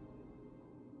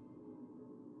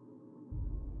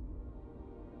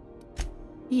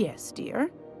 Yes, dear.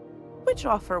 Which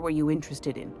offer were you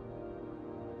interested in?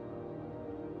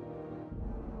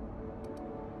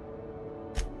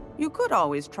 You could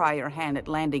always try your hand at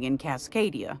landing in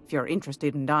Cascadia if you're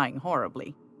interested in dying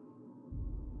horribly.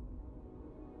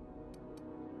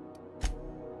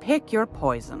 Pick your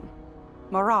poison.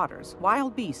 Marauders,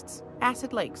 wild beasts,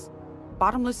 acid lakes,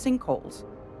 bottomless sinkholes.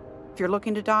 If you're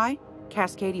looking to die,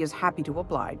 Cascadia's happy to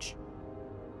oblige.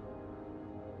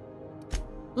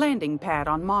 Landing pad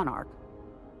on Monarch.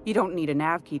 You don't need a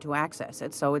nav key to access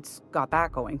it, so it's got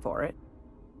that going for it.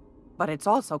 But it's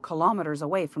also kilometers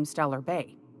away from Stellar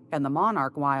Bay, and the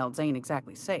Monarch wilds ain't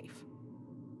exactly safe.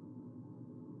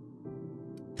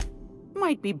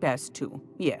 Might be best to,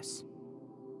 yes.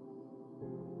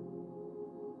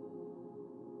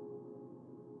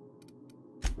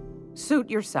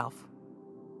 Suit yourself.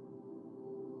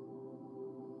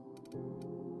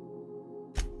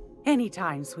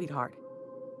 Anytime, sweetheart.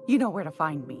 You know where to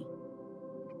find me.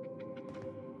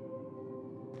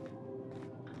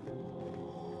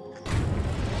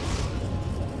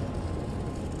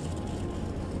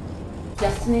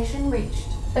 Destination reached.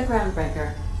 The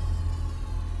Groundbreaker.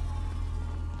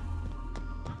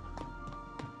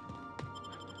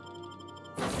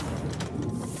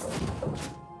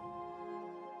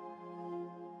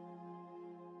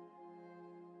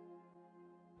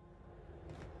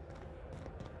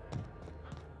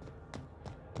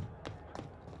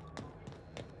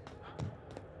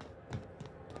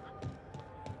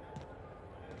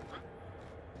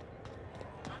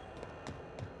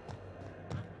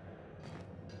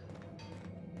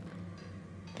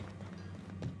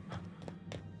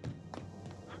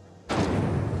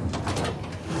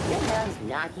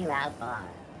 Knock you out bar.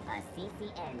 A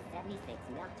CCN 76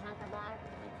 milk chocolate bar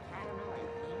with caramel and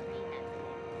pea cream nuts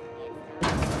in it.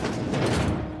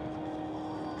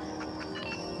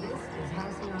 This is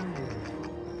Halcyon News.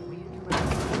 We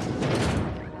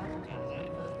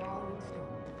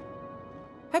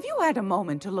Have you had a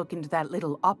moment to look into that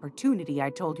little opportunity I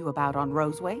told you about on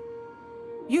Roseway?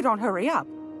 You don't hurry up.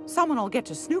 Someone will get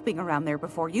to snooping around there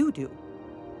before you do.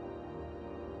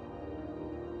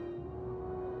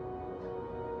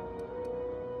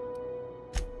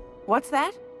 What's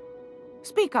that?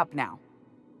 Speak up now.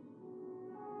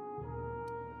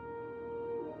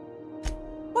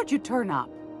 What'd you turn up?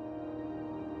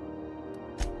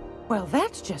 Well,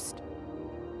 that's just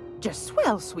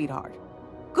swell, sweetheart.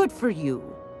 Good for you.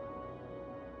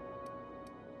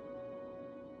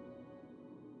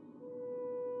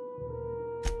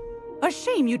 A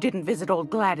shame you didn't visit old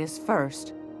Gladys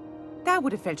first. That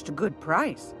would have fetched a good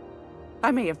price. I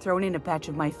may have thrown in a batch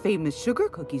of my famous sugar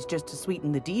cookies just to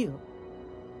sweeten the deal.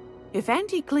 If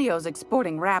Auntie Cleo's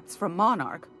exporting wraps from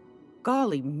Monarch,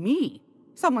 golly me,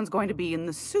 someone's going to be in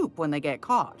the soup when they get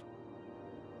caught.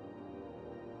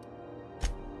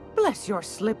 Bless your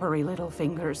slippery little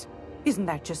fingers. Isn't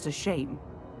that just a shame?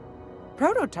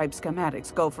 Prototype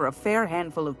schematics go for a fair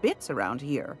handful of bits around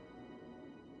here.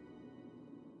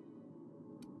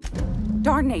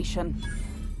 Darnation.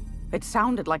 It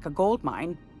sounded like a gold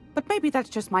mine, but maybe that's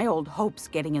just my old hopes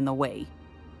getting in the way.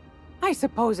 I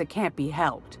suppose it can't be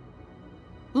helped.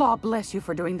 Law bless you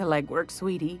for doing the legwork,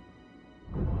 sweetie.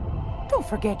 Don't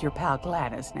forget your pal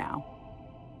Gladys now.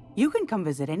 You can come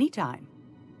visit anytime.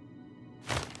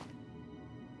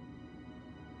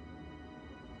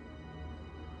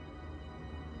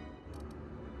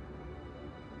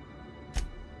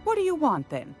 What do you want,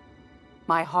 then?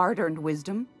 My hard-earned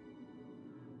wisdom?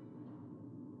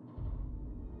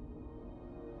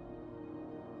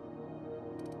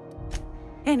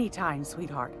 Anytime,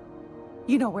 sweetheart.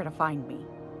 You know where to find me.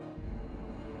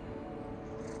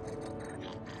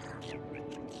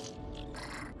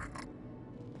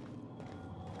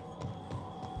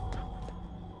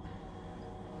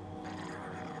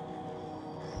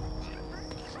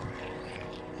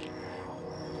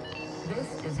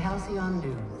 This is Halcyon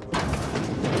News.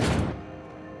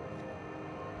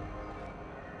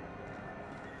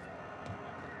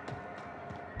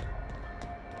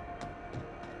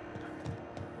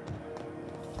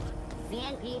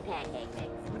 CNP pancake mix.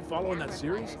 You been following that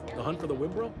series? The Hunt for the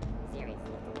Wimbro? Seriously.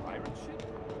 Pirate ship?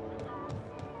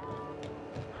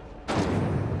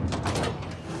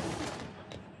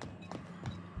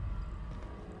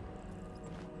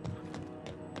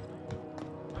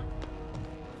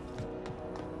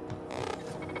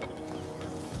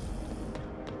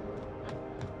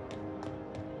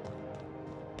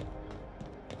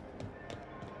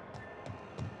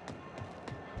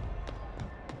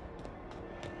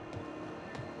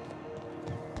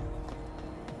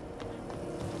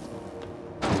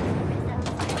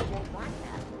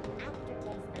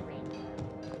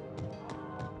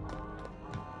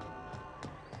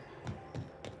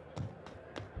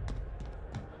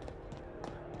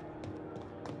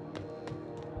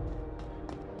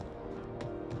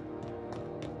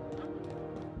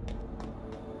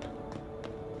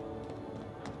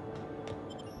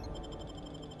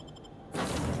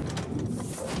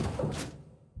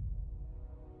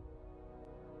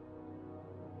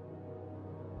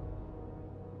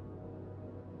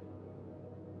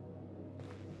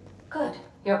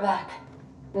 You're back.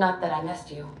 Not that I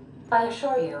missed you. I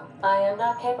assure you, I am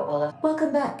not capable of...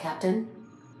 Welcome back, Captain.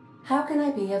 How can I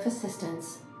be of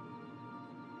assistance?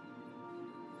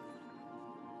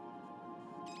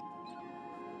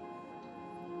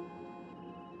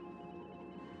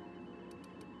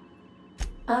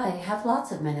 I have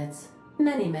lots of minutes.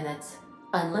 Many minutes.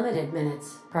 Unlimited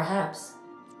minutes, perhaps.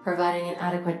 Providing an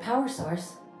adequate power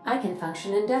source, I can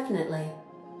function indefinitely.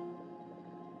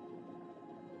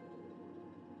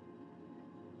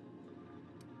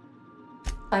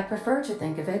 I prefer to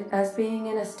think of it as being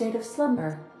in a state of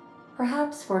slumber,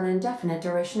 perhaps for an indefinite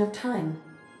duration of time.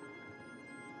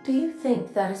 Do you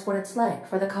think that is what it's like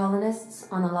for the colonists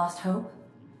on the Lost Hope?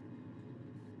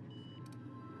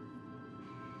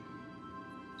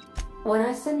 When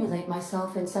I simulate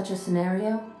myself in such a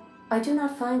scenario, I do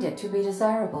not find it to be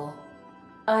desirable.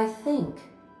 I think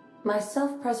my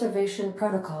self-preservation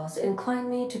protocols incline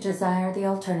me to desire the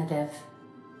alternative.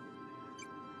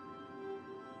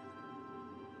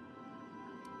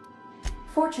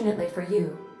 Fortunately for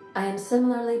you, I am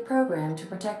similarly programmed to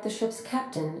protect the ship's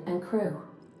captain and crew.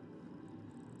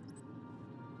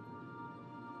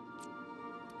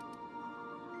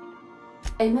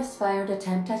 A misfired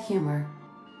attempt at humor.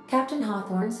 Captain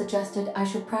Hawthorne suggested I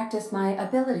should practice my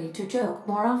ability to joke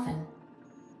more often.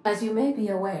 As you may be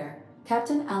aware,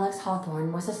 Captain Alex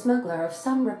Hawthorne was a smuggler of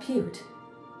some repute.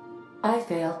 I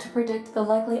failed to predict the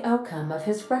likely outcome of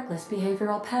his reckless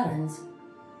behavioral patterns.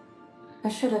 I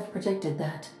should have predicted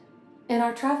that. In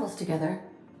our travels together,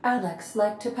 Alex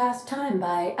liked to pass time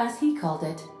by, as he called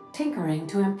it, tinkering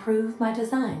to improve my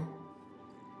design.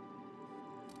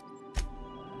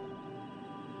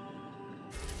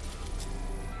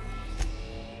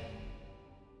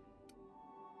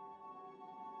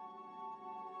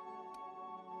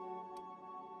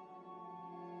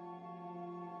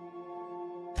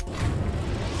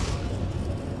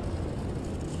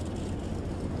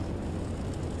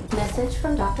 Message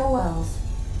from Dr. Wells.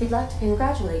 He'd like to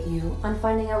congratulate you on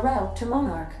finding a route to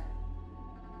Monarch.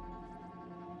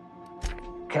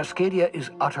 Cascadia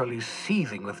is utterly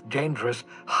seething with dangerous,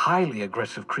 highly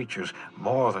aggressive creatures,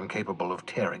 more than capable of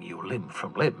tearing you limb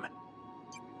from limb.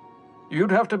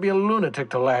 You'd have to be a lunatic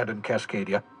to land in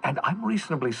Cascadia, and I'm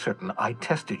reasonably certain I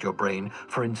tested your brain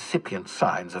for incipient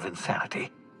signs of insanity.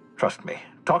 Trust me,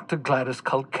 talk to Gladys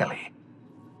Culkelly.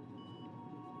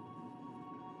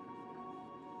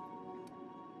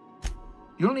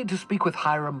 You'll need to speak with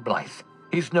Hiram Blythe.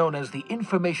 He's known as the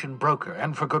information broker,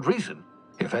 and for good reason.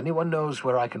 If anyone knows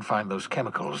where I can find those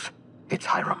chemicals, it's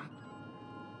Hiram.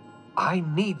 I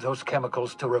need those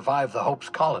chemicals to revive the Hope's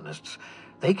colonists.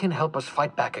 They can help us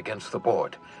fight back against the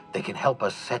Board. They can help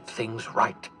us set things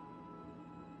right.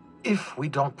 If we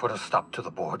don't put a stop to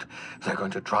the Board, they're going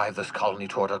to drive this colony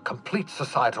toward a complete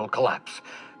societal collapse.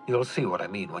 You'll see what I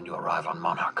mean when you arrive on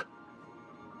Monarch.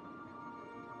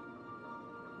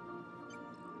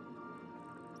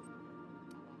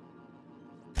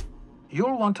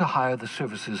 You'll want to hire the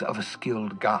services of a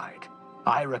skilled guide.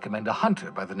 I recommend a hunter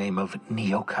by the name of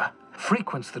Nyoka.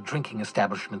 Frequents the drinking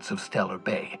establishments of Stellar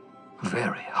Bay.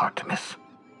 Very hard to miss.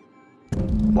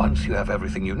 Once you have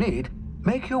everything you need,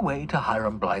 make your way to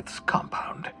Hiram Blythe's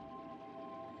compound.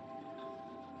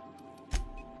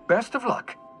 Best of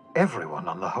luck. Everyone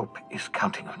on the Hope is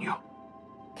counting on you.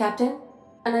 Captain,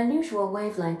 an unusual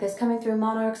wavelength is coming through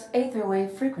Monarch's aether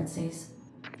wave frequencies.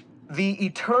 The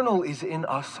eternal is in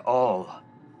us all.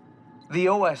 The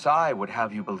OSI would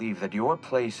have you believe that your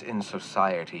place in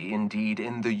society, indeed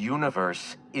in the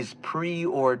universe, is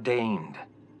preordained.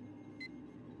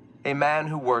 A man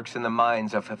who works in the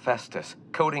mines of Hephaestus,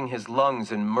 coating his lungs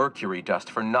in mercury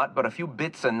dust for not but a few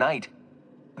bits a night.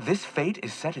 This fate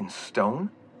is set in stone?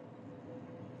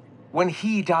 When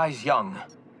he dies young,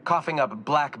 coughing up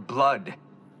black blood,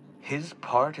 his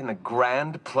part in the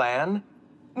grand plan?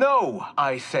 No,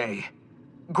 I say.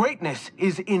 Greatness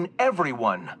is in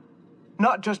everyone.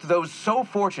 Not just those so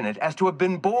fortunate as to have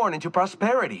been born into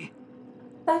prosperity.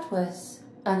 That was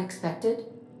unexpected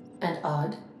and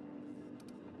odd.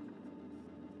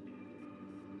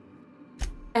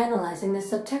 Analyzing the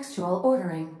subtextual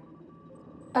ordering.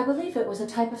 I believe it was a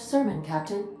type of sermon,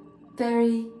 Captain.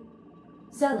 Very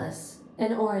zealous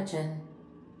in origin.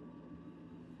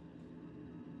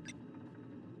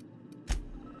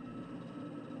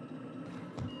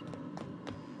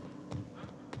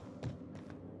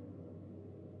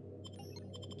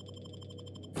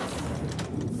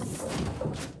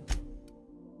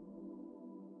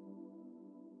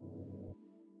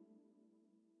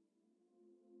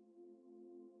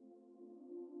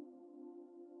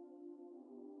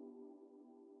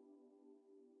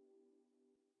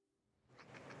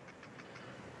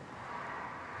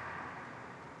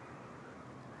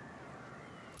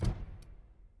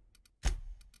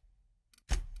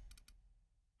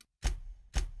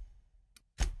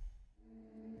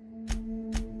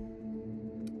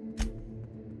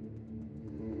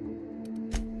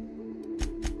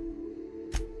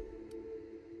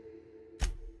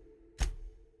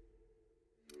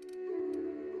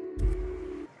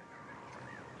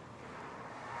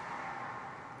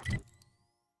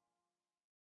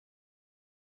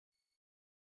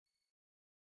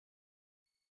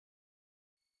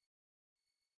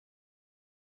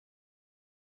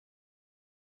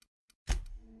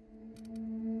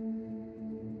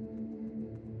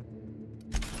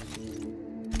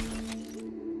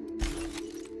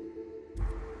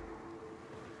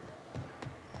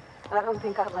 I don't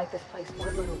think I like this place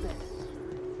one little bit.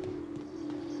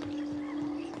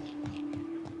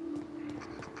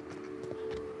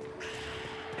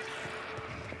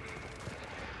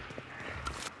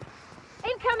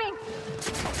 Incoming!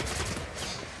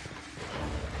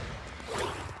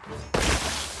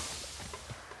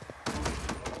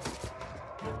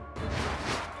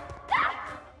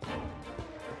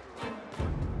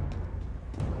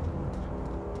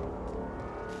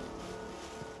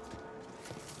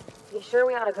 You sure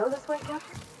we ought to go this way,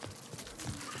 Captain?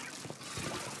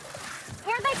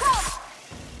 Here they come!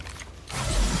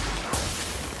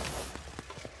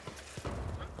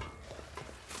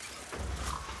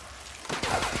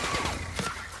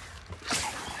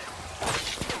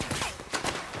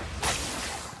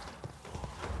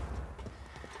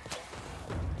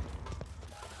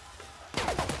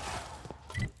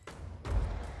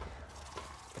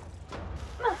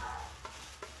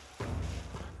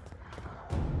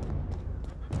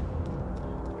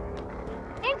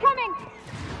 Incoming!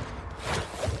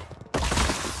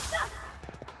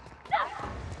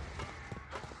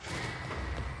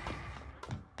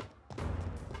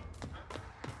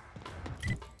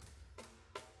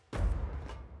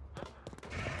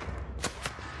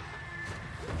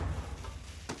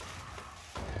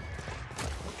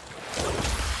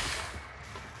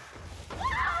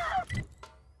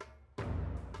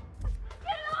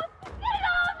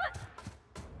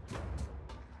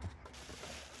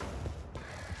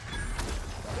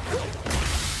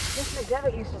 Mr.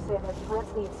 Devitt used to say that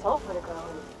plants need sulfur to grow,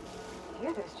 and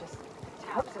here there's just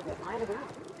tubs of it lying about.